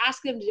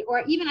ask them to,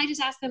 or even I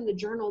just ask them to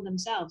journal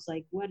themselves,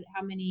 like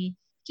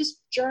just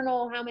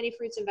journal how many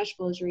fruits and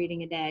vegetables you're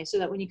eating a day, so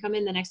that when you come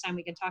in the next time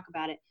we can talk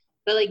about it.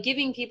 But like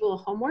giving people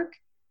homework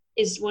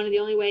is one of the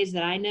only ways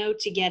that I know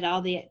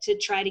to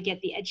try to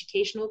get the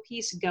educational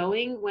piece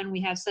going when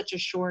we have such a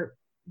short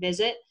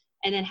visit,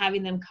 and then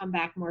having them come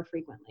back more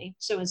frequently.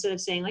 So instead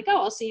of saying like, oh,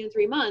 I'll see you in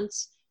 3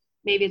 months,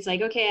 maybe it's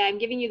like, okay, I'm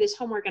giving you this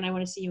homework and I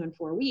want to see you in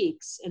 4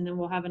 weeks, and then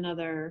we'll have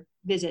another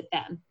visit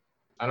then.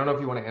 I don't know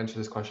if you want to answer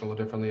this question a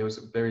little differently. It was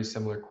a very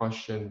similar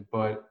question,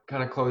 but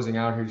kind of closing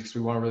out here, because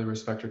we want to really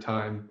respect your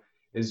time,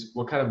 is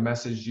what kind of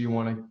message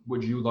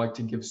would you like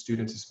to give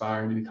students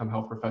aspiring to become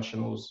health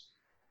professionals?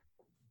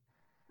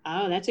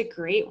 Oh, that's a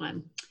great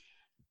one.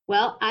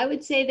 Well, I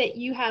would say that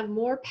you have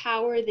more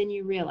power than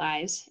you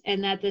realize,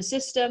 and that the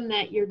system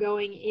that you're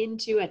going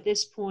into at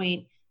this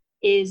point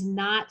is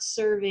not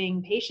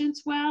serving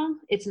patients well,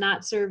 it's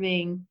not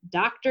serving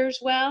doctors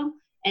well,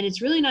 and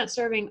it's really not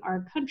serving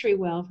our country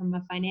well from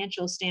a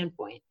financial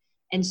standpoint.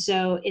 And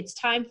so it's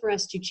time for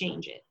us to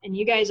change it. And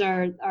you guys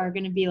are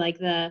going to be like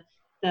the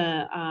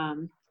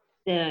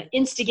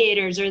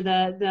instigators, or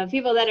the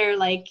people that are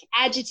like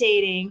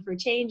agitating for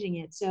changing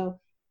it. So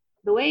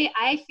the way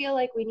I feel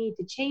like we need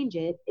to change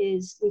it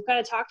is, we've kind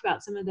of talked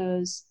about some of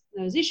those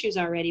issues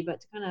already,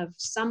 but to kind of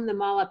sum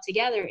them all up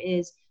together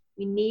is,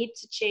 we need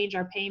to change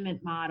our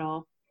payment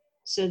model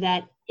so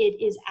that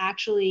it is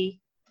actually,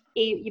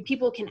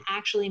 people can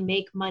actually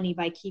make money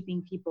by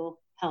keeping people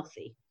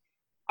healthy.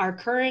 Our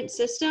current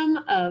system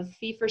of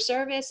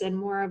fee-for-service and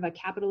more of a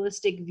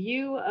capitalistic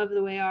view of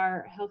the way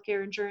our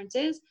healthcare insurance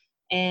is,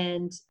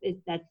 and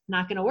that's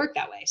not going to work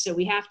that way. So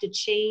we have to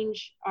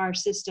change our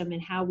system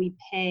and how we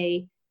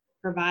pay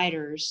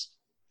providers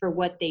for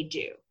what they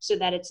do, so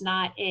that it's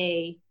not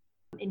a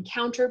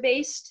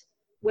encounter-based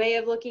way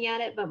of looking at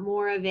it, but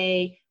more of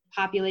a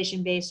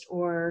population-based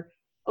or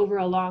over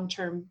a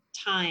long-term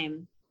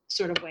time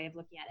sort of way of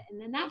looking at it.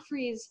 And then that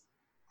frees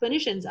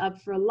clinicians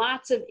up for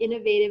lots of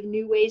innovative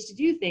new ways to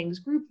do things: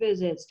 group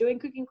visits, doing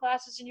cooking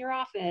classes in your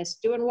office,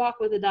 doing walk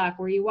with a doc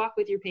where you walk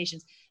with your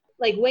patients,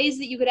 like ways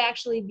that you could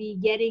actually be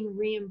getting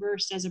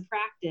reimbursed as a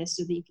practice,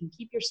 so that you can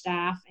keep your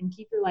staff and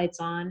keep your lights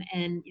on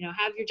and,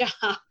 have your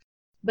job,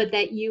 but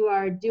that you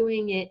are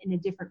doing it in a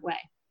different way.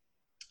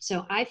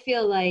 So I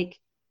feel like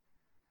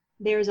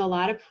there's a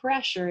lot of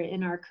pressure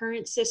in our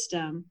current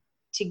system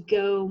to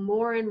go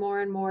more and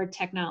more and more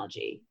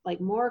technology, like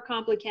more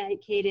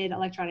complicated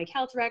electronic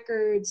health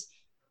records,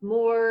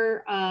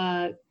 more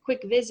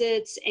quick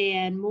visits,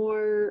 and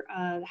more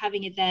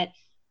having it that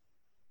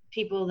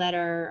people that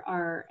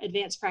are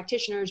advanced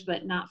practitioners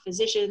but not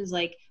physicians,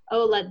 like,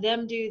 oh, let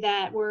them do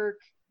that work,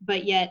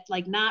 but yet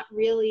like not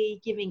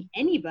really giving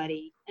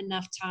anybody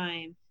enough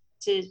time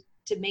to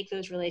make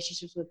those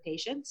relationships with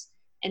patients.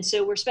 And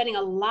so we're spending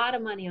a lot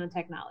of money on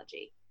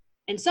technology.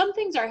 And some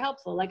things are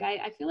helpful. Like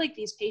I feel like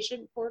these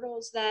patient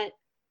portals that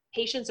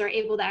patients are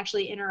able to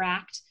actually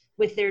interact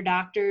with their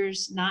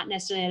doctors, not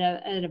necessarily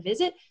at a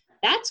visit,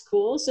 that's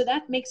cool. So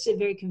that makes it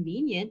very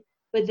convenient,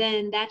 but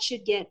then that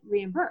should get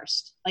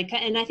reimbursed. Like,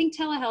 and I think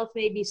telehealth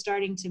may be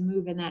starting to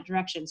move in that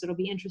direction. So it'll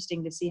be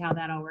interesting to see how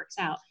that all works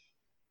out.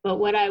 But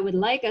what I would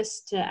like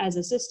us to, as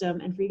a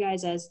system, and for you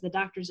guys as the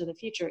doctors of the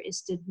future,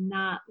 is to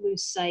not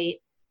lose sight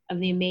of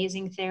the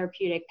amazing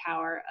therapeutic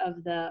power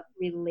of the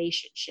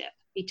relationship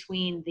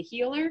between the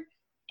healer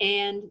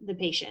and the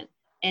patient.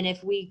 And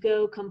if we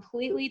go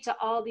completely to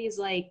all these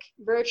like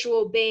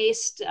virtual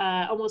based,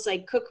 almost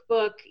like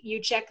cookbook, you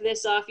check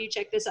this off, you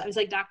check this off, it's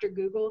like Dr.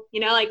 Google,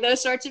 you know, like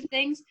those sorts of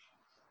things,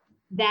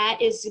 that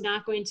is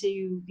not going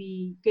to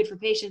be good for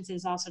patients.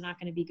 It's also not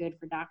going to be good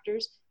for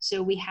doctors.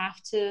 So we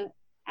have to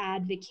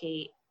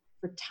advocate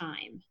for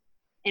time,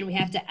 and we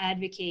have to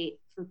advocate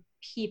for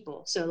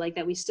people. So like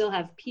that we still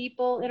have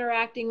people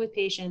interacting with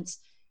patients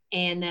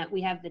and that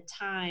we have the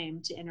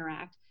time to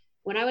interact.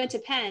 When I went to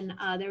Penn,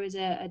 there was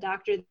a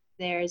doctor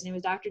there. His name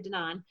was Dr.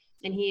 Danan,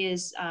 and he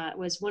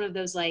was one of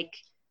those like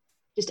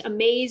just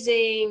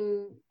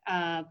amazing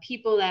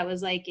people that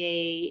was like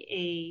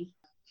we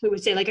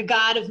would say like a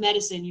god of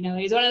medicine. You know,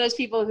 he's one of those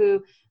people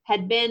who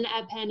had been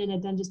at Penn and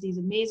had done just these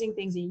amazing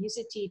things. He used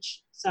to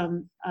teach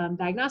some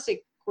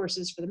diagnostic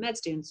courses for the med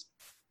students.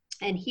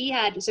 And he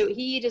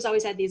just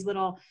always had these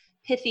little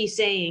pithy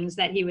sayings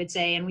that he would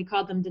say, and we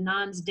called them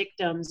Danan's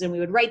dictums, and we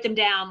would write them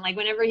down. Like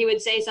whenever he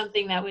would say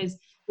something that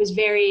was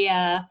very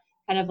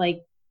kind of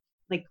like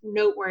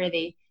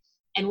noteworthy.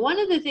 And one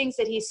of the things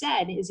that he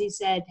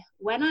said,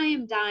 when I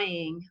am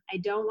dying, I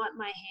don't want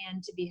my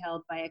hand to be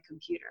held by a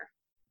computer.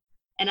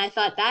 And I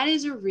thought that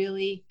is a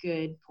really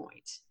good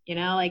point. You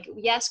know, like,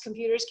 yes,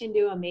 computers can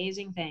do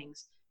amazing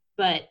things,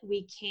 but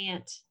we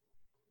can't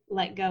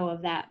let go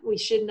of that. We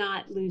should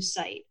not lose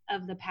sight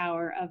of the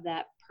power of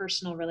that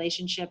personal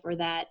relationship or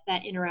that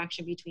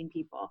interaction between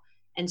people.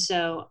 And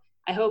so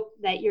I hope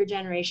that your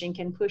generation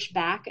can push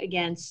back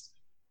against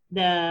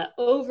the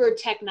over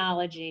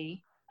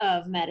technology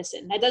of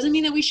medicine. That doesn't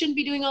mean that we shouldn't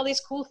be doing all these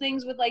cool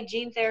things with like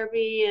gene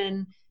therapy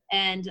and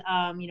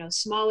you know,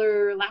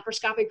 smaller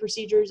laparoscopic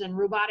procedures and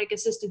robotic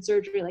assisted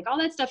surgery. Like all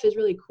that stuff is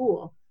really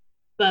cool,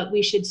 but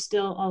we should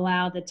still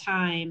allow the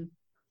time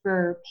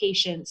for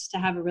patients to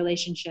have a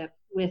relationship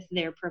with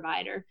their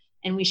provider.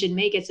 And we should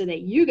make it so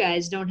that you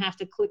guys don't have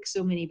to click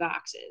so many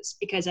boxes,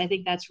 because I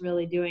think that's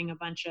really doing a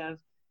bunch of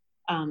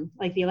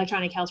like the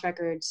electronic health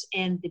records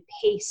and the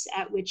pace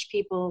at which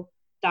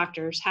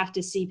doctors have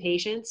to see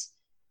patients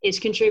is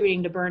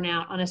contributing to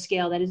burnout on a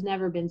scale that has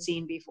never been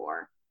seen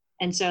before.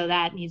 And so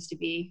that needs to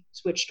be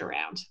switched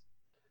around.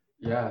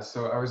 Yeah,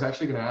 so I was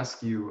actually going to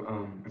ask you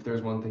if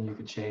there's one thing you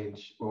could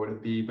change, what would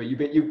it be? But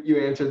you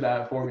answered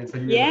that for me. It's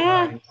like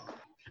yeah.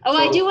 Oh, so,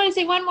 I do want to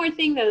say one more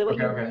thing though. What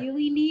you okay.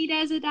 really need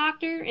as a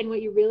doctor, and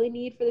what you really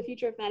need for the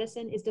future of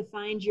medicine, is to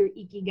find your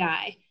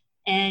ikigai.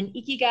 And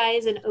ikigai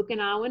is an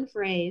Okinawan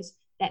phrase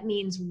that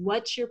means,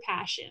 what's your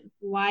passion?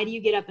 Why do you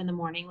get up in the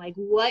morning? Like,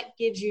 what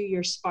gives you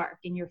your spark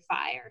and your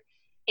fire?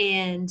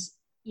 And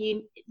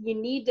you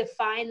need to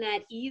find that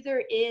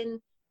either in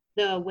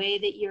the way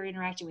that you're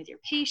interacting with your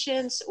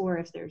patients, or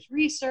if there's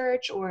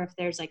research, or if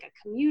there's like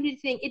a community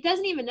thing. It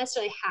doesn't even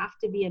necessarily have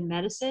to be in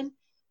medicine,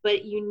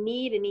 but you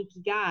need an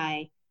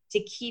ikigai to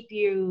keep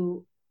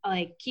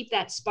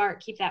that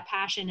spark, keep that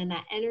passion and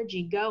that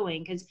energy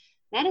going. Because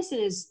medicine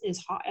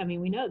is hard. I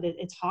mean, we know that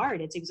it's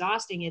hard, it's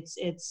exhausting,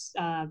 it's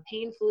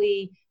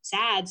painfully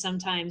sad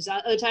sometimes.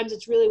 Other times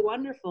it's really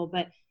wonderful,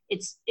 but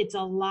it's a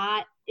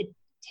lot. It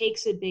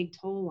takes a big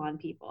toll on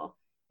people.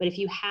 But if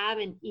you have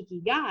an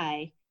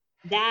ikigai,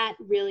 that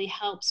really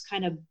helps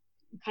kind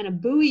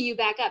of buoy you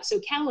back up.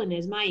 So Kellen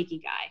is my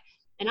ikigai,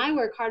 and I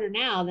work harder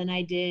now than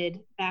I did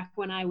back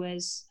when I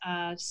was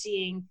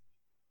seeing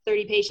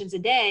 30 patients a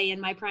day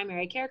in my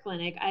primary care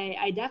clinic.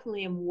 I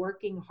definitely am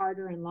working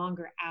harder and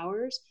longer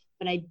hours,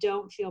 but I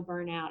don't feel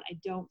burnout. I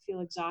don't feel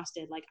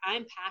exhausted. Like,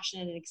 I'm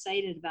passionate and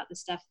excited about the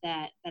stuff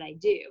that I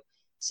do.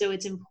 So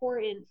it's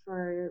important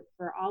for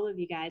all of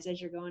you guys,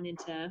 as you're going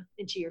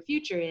into your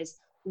future, is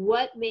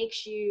what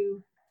makes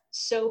you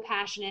so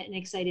passionate and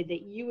excited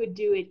that you would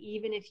do it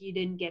even if you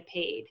didn't get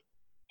paid,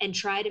 and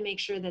try to make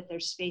sure that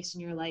there's space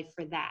in your life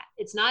for that.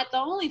 It's not the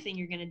only thing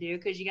you're going to do,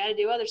 because you got to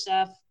do other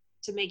stuff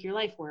to make your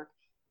life work,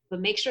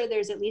 but make sure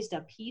there's at least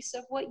a piece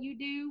of what you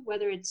do,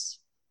 whether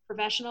it's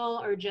professional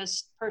or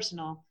just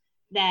personal,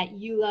 that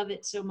you love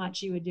it so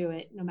much you would do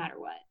it no matter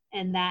what.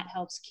 And that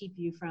helps keep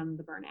you from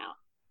the burnout.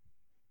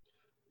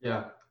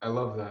 Yeah, I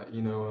love that.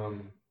 You know,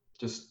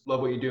 just love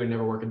what you do and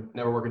never work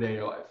a day in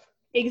your life.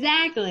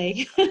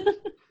 Exactly.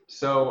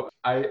 So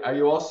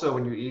you also,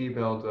 when you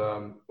emailed,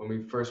 when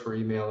we first were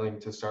emailing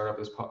to start up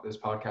this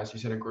podcast, you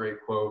sent a great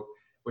quote,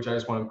 which I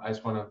just want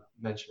to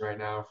mention right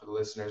now for the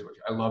listeners, which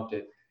I loved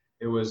it.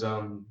 It was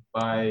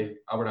by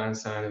Albert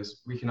Einstein,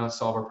 is we cannot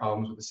solve our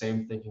problems with the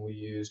same thinking we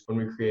used when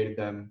we created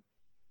them.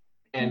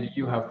 And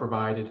you have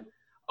provided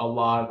a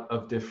lot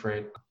of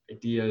different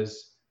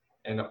ideas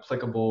and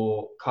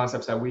applicable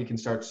concepts that we can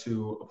start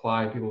to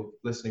apply. People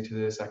listening to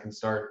this, that can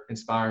start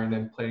inspiring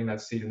them, planting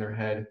that seed in their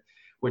head,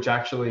 which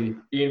actually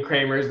Ian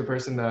Kramer is the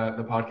person,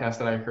 the podcast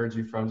that I heard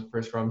you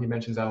first from. He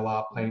mentions that a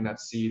lot, planting that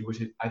seed,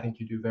 which I think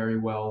you do very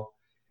well.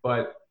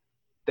 But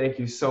thank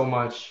you so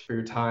much for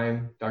your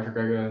time, Dr.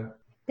 Grega.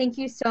 Thank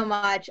you so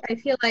much. I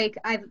feel like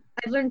I've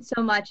learned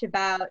so much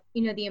about,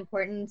 the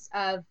importance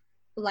of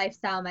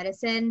lifestyle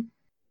medicine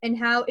and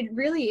how it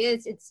really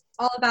is. It's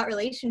all about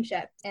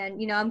relationships. And,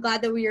 I'm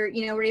glad that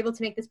we're able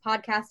to make this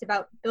podcast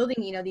about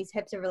building, these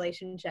types of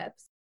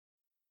relationships.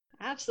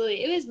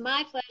 Absolutely. It was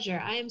my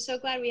pleasure. I am so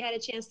glad we had a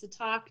chance to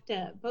talk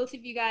to both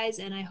of you guys.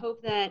 And I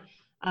hope that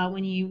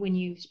when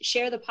you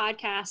share the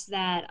podcast,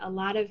 that a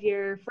lot of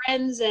your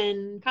friends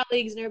and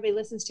colleagues and everybody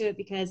listens to it,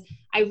 because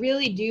I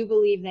really do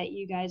believe that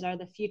you guys are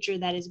the future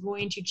that is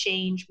going to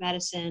change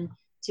medicine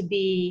to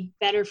be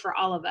better for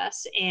all of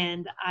us.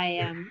 And I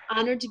am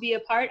honored to be a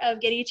part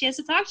of getting a chance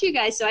to talk to you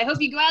guys. So I hope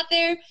you go out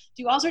there,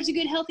 do all sorts of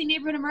good, healthy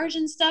neighborhood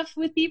immersion stuff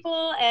with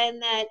people, and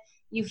that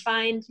you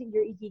find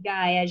your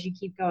ikigai as you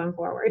keep going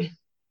forward.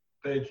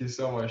 Thank you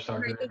so much,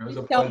 Dr. Thank It was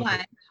you a so pleasure.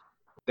 much.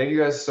 Thank you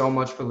guys so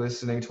much for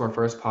listening to our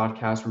first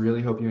podcast. We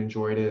really hope you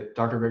enjoyed it.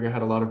 Dr. Grega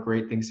had a lot of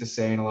great things to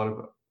say and a lot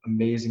of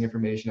amazing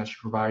information that she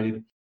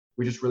provided.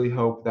 We just really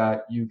hope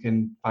that you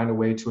can find a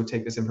way to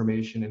take this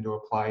information and to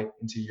apply it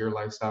into your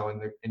lifestyle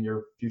and in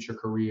your future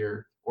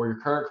career or your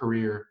current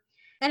career.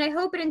 And I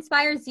hope it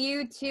inspires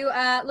you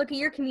to look at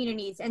your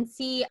communities and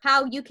see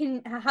how you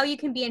can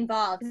be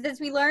involved. Because as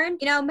we learned,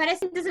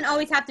 medicine doesn't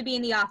always have to be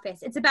in the office.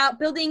 It's about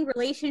building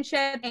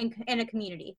relationship and a community.